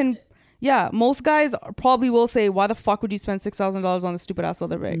guys can. Most guys probably will say, why the fuck would you spend $6,000 on the stupid ass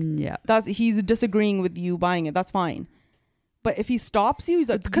leather bag? He's disagreeing with you buying it. That's fine. But if he stops you, he's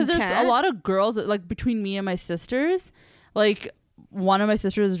like, because there's a lot of girls that, like, between me and my sisters, like, one of my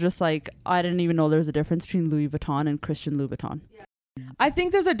sisters is just like, I didn't even know there was a difference between Louis Vuitton and Christian Louboutin. I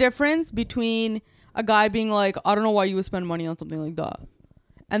think there's a difference between a guy being like, I don't know why you would spend money on something like that,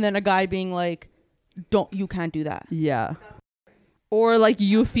 and then a guy being like, you can't do that. Or like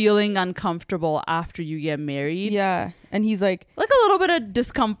you feeling uncomfortable after you get married. And he's like a little bit of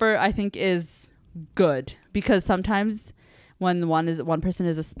discomfort, I think, is good, because sometimes when one person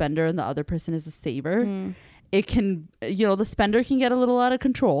is a spender and the other person is a saver, it can, you know, the spender can get a little out of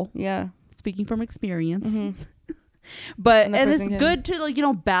control. Speaking from experience. But and it's good to, like, you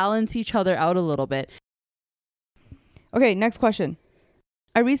know, balance each other out a little bit. Okay, next question.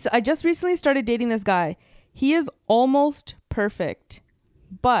 I just recently started dating this guy. He is almost perfect,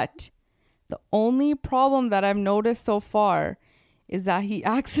 but the only problem that I've noticed so far is that he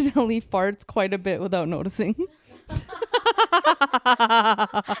accidentally farts quite a bit without noticing.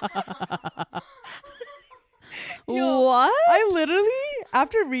 What? I literally,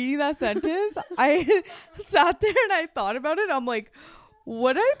 after reading that sentence, I sat there and I thought about it. I'm like,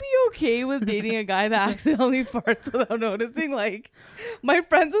 would I be okay with dating a guy that accidentally farts without noticing? Like, my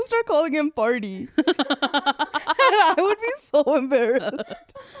friends would start calling him Farty. And I would be so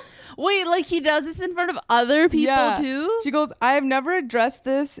embarrassed. Wait, like he does this in front of other people too? She goes, I have never addressed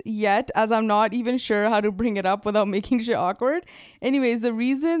this yet, as I'm not even sure how to bring it up without making shit awkward. Anyways, the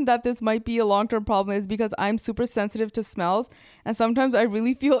reason that this might be a long-term problem is because I'm super sensitive to smells, and sometimes I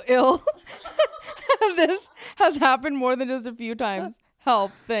really feel ill. This has happened more than just a few times.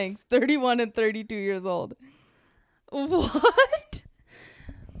 Help, thanks. 31 and 32 years old. What?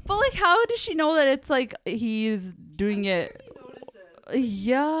 But like, how does she know that it's like he's doing it?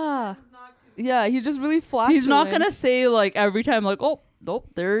 Yeah, he's just really flat. He's not gonna say like every time, like, oh,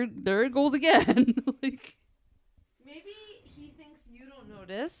 there it goes again. Like, maybe he thinks you don't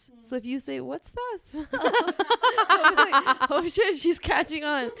notice. So if you say, what's that smell? He'll be like, oh shit, she's catching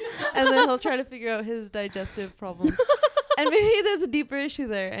on. And then he'll try to figure out his digestive problems. And maybe there's a deeper issue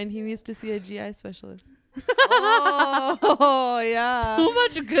there and he needs to see a GI specialist. Oh yeah. So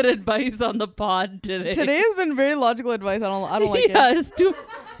much good advice on the pod today. Today has been very logical advice. I don't like it. Yeah, it's too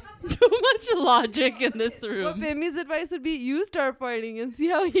much logic in this room. But Bimi's advice would be, you start farting and see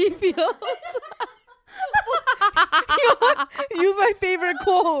how he feels. You know what? Use my favorite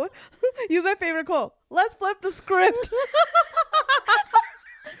quote. Let's flip the script.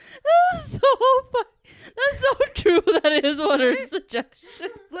 That's so funny. That's so true. That is what her suggestion.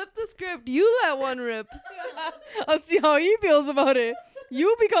 Flip the script. You let one rip. I'll see how he feels about it.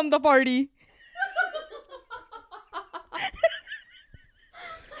 You become the party.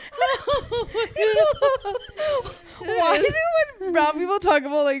 Why do when brown people talk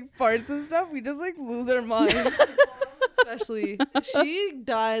about like farts and stuff, we just like lose our minds? Especially, she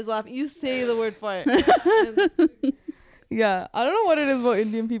dies laughing. You say the word fart. And Yeah, I don't know what it is about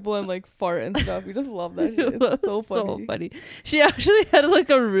Indian people and like fart and stuff. We just love that shit. It's so funny. She actually had like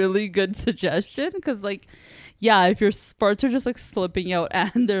a really good suggestion because like, yeah, if your farts are just like slipping out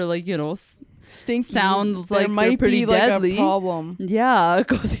and they're like, you know, Stinky. sounds There like they're might pretty be like deadly. a problem. Yeah,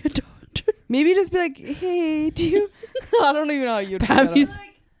 go see a doctor. Maybe just be like, hey, do you? I don't even know how you do Pammy's-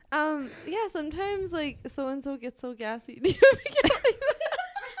 that. yeah, sometimes like so and so gets so gassy. Do you ever get like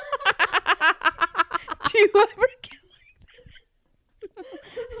that? Do you ever get?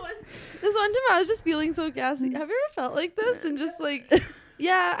 This one time I was just feeling so gassy. Have you ever felt like this? And just like,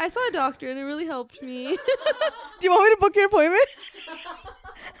 yeah, I saw a doctor and it really helped me. Do you want me to book your appointment?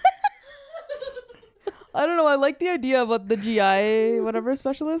 I don't know. I like the idea about the GI whatever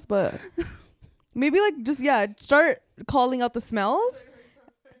specialist, but maybe like just start calling out the smells.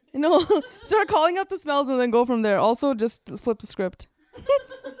 Start calling out the smells and then go from there. Also, just flip the script.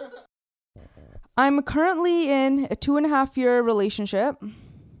 I'm currently in a 2.5-year relationship,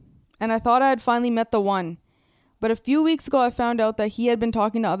 and I thought I had finally met the one. But a few weeks ago, I found out that he had been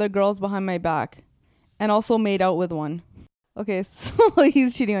talking to other girls behind my back and also made out with one. Okay, so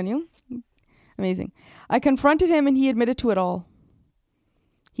he's cheating on you. Amazing. I confronted him and he admitted to it all.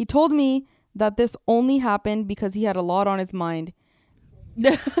 He told me that this only happened because he had a lot on his mind.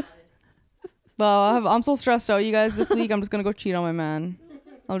 Well, I'm so stressed out, you guys. This week, I'm just going to go cheat on my man.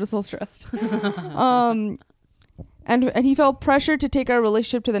 I'm just so stressed. And he felt pressured to take our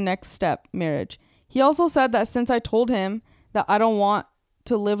relationship to the next step, marriage. He also said that since I told him that I don't want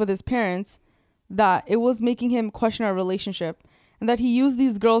to live with his parents, that it was making him question our relationship, and that he used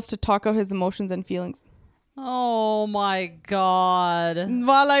these girls to talk out his emotions and feelings. Oh my God.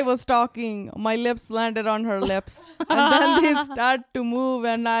 While I was talking, my lips landed on her lips, and then they started to move,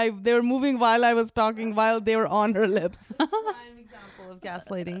 and they were moving while I was talking, while they were on her lips. Prime example of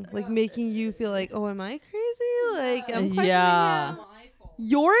gaslighting, like making you feel like, oh, am I crazy? Like I'm questioning Yeah. him.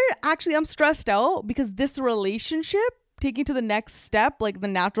 I'm stressed out because this relationship taking to the next step, like the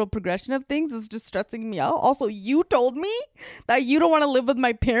natural progression of things, is just stressing me out. Also, you told me that you don't want to live with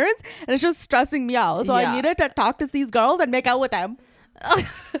my parents, and it's just stressing me out. So Yeah. I needed to talk to these girls and make out with them. Like,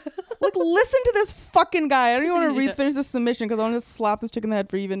 listen to this fucking guy. I don't even want to finish this submission because I want to slap this chick in the head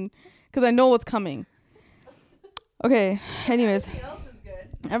for even, because I know what's coming. Okay, anyways.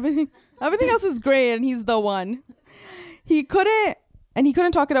 Everything else is great, and he's the one. He couldn't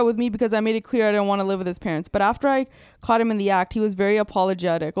talk it out with me because I made it clear I didn't want to live with his parents. But after I caught him in the act, he was very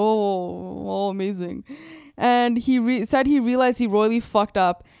apologetic. Oh, amazing. And he said he realized he royally fucked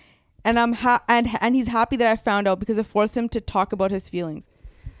up, and and he's happy that I found out because it forced him to talk about his feelings.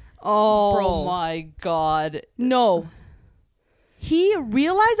 Oh Bro. my God. No. He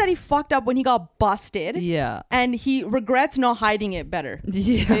realized that he fucked up when he got busted, Yeah. and he regrets not hiding it better.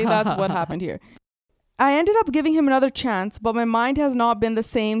 Yeah. Okay, that's what happened here. I ended up giving him another chance, but my mind has not been the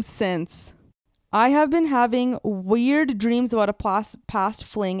same since. I have been having weird dreams about a past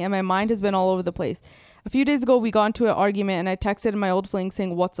fling, and my mind has been all over the place. A few days ago, we got into an argument, and I texted my old fling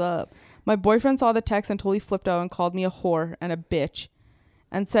saying, "What's up?" My boyfriend saw the text and totally flipped out and called me a whore and a bitch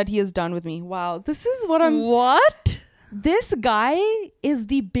and said he is done with me. Wow, this is what I'm... What? This guy is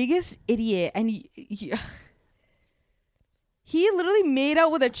the biggest idiot, and he literally made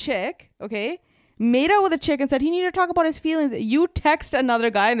out with a chick, okay? Made out with a chick and said he needed to talk about his feelings. You text another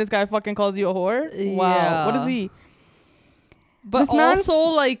guy and this guy fucking calls you a whore? Wow. Yeah. What is he? But This man- also,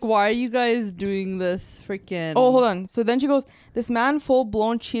 like, why are you guys doing this freaking... Oh, hold on. So then she goes, this man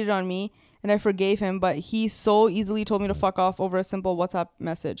full-blown cheated on me and I forgave him, but he so easily told me to fuck off over a simple WhatsApp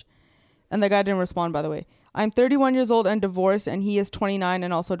message. And the guy didn't respond, by the way. I'm 31 years old and divorced, and he is 29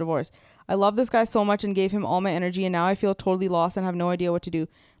 and also divorced. I love this guy so much and gave him all my energy, and now I feel totally lost and have no idea what to do.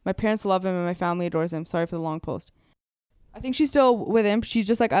 My parents love him and my family adores him. Sorry for the long post. I think she's still with him. She's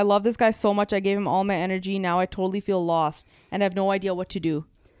just like, I love this guy so much. I gave him all my energy. Now I totally feel lost and I have no idea what to do.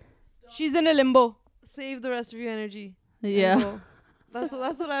 She's in a limbo. Save the rest of your energy. Yeah. That's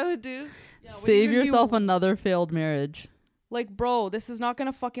what I would do. Save yourself another failed marriage. Like, bro, this is not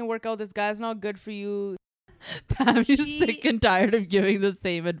going to fucking work out. This guy's not good for you. Pammy's sick and tired of giving the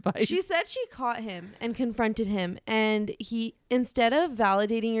same advice. She said she caught him and confronted him, and he, instead of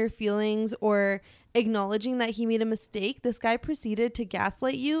validating your feelings or acknowledging that he made a mistake, this guy proceeded to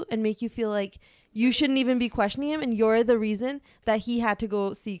gaslight you and make you feel like you shouldn't even be questioning him, and you're the reason that he had to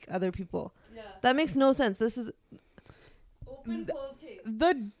go seek other people. Yeah. That makes no sense. This is open close case.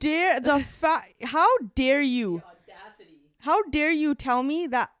 How dare you? How dare you tell me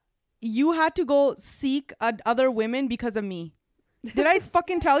that you had to go seek other women because of me. Did I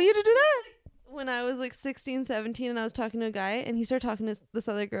fucking tell you to do that? When I was like 16, 17 and I was talking to a guy and he started talking to this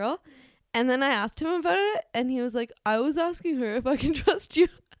other girl. And then I asked him about it and he was like, I was asking her if I can trust you.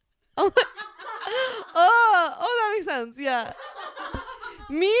 I'm like, oh, that makes sense. Yeah.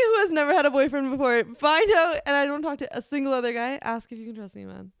 Me, who has never had a boyfriend before, find out and I don't talk to a single other guy, ask if you can trust me,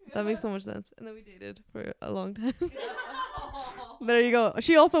 man. That makes so much sense. And then we dated for a long time. There you go.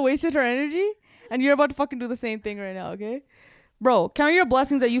 She also wasted her energy and you're about to fucking do the same thing right now, okay? Bro, count your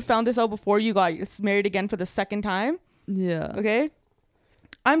blessings that you found this out before you got married again for the second time. Yeah. Okay?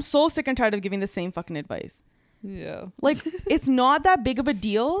 I'm so sick and tired of giving the same fucking advice. Yeah. Like, it's not that big of a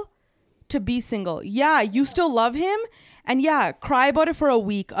deal to be single. Yeah, you still love him. And yeah, cry about it for a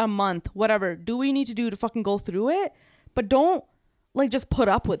week, a month, whatever. Do what you need to do to fucking go through it. But don't, like, just put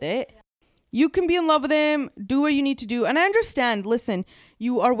up with it. You can be in love with him. Do what you need to do. And I understand. Listen,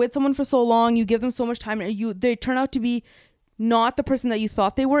 you are with someone for so long. You give them so much time. And they turn out to be not the person that you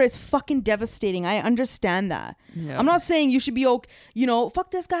thought they were. Is fucking devastating. I understand that. Yeah. I'm not saying you should be,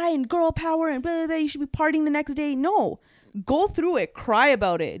 fuck this guy and girl power and blah, blah, blah. You should be partying the next day. No. Go through it. Cry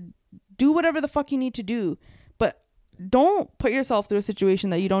about it. Do whatever the fuck you need to do. But don't put yourself through a situation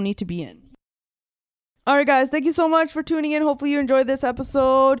that you don't need to be in. All right, guys. Thank you so much for tuning in. Hopefully you enjoyed this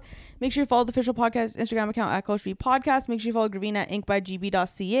episode. Make sure you follow the official podcast Instagram account at Coach V Podcast. Make sure you follow Gravina at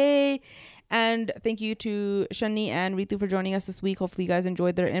inkbygb.ca. And thank you to Shani and Ritu for joining us this week. Hopefully you guys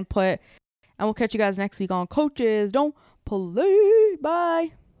enjoyed their input. And we'll catch you guys next week on Coaches Don't Play.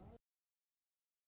 Bye.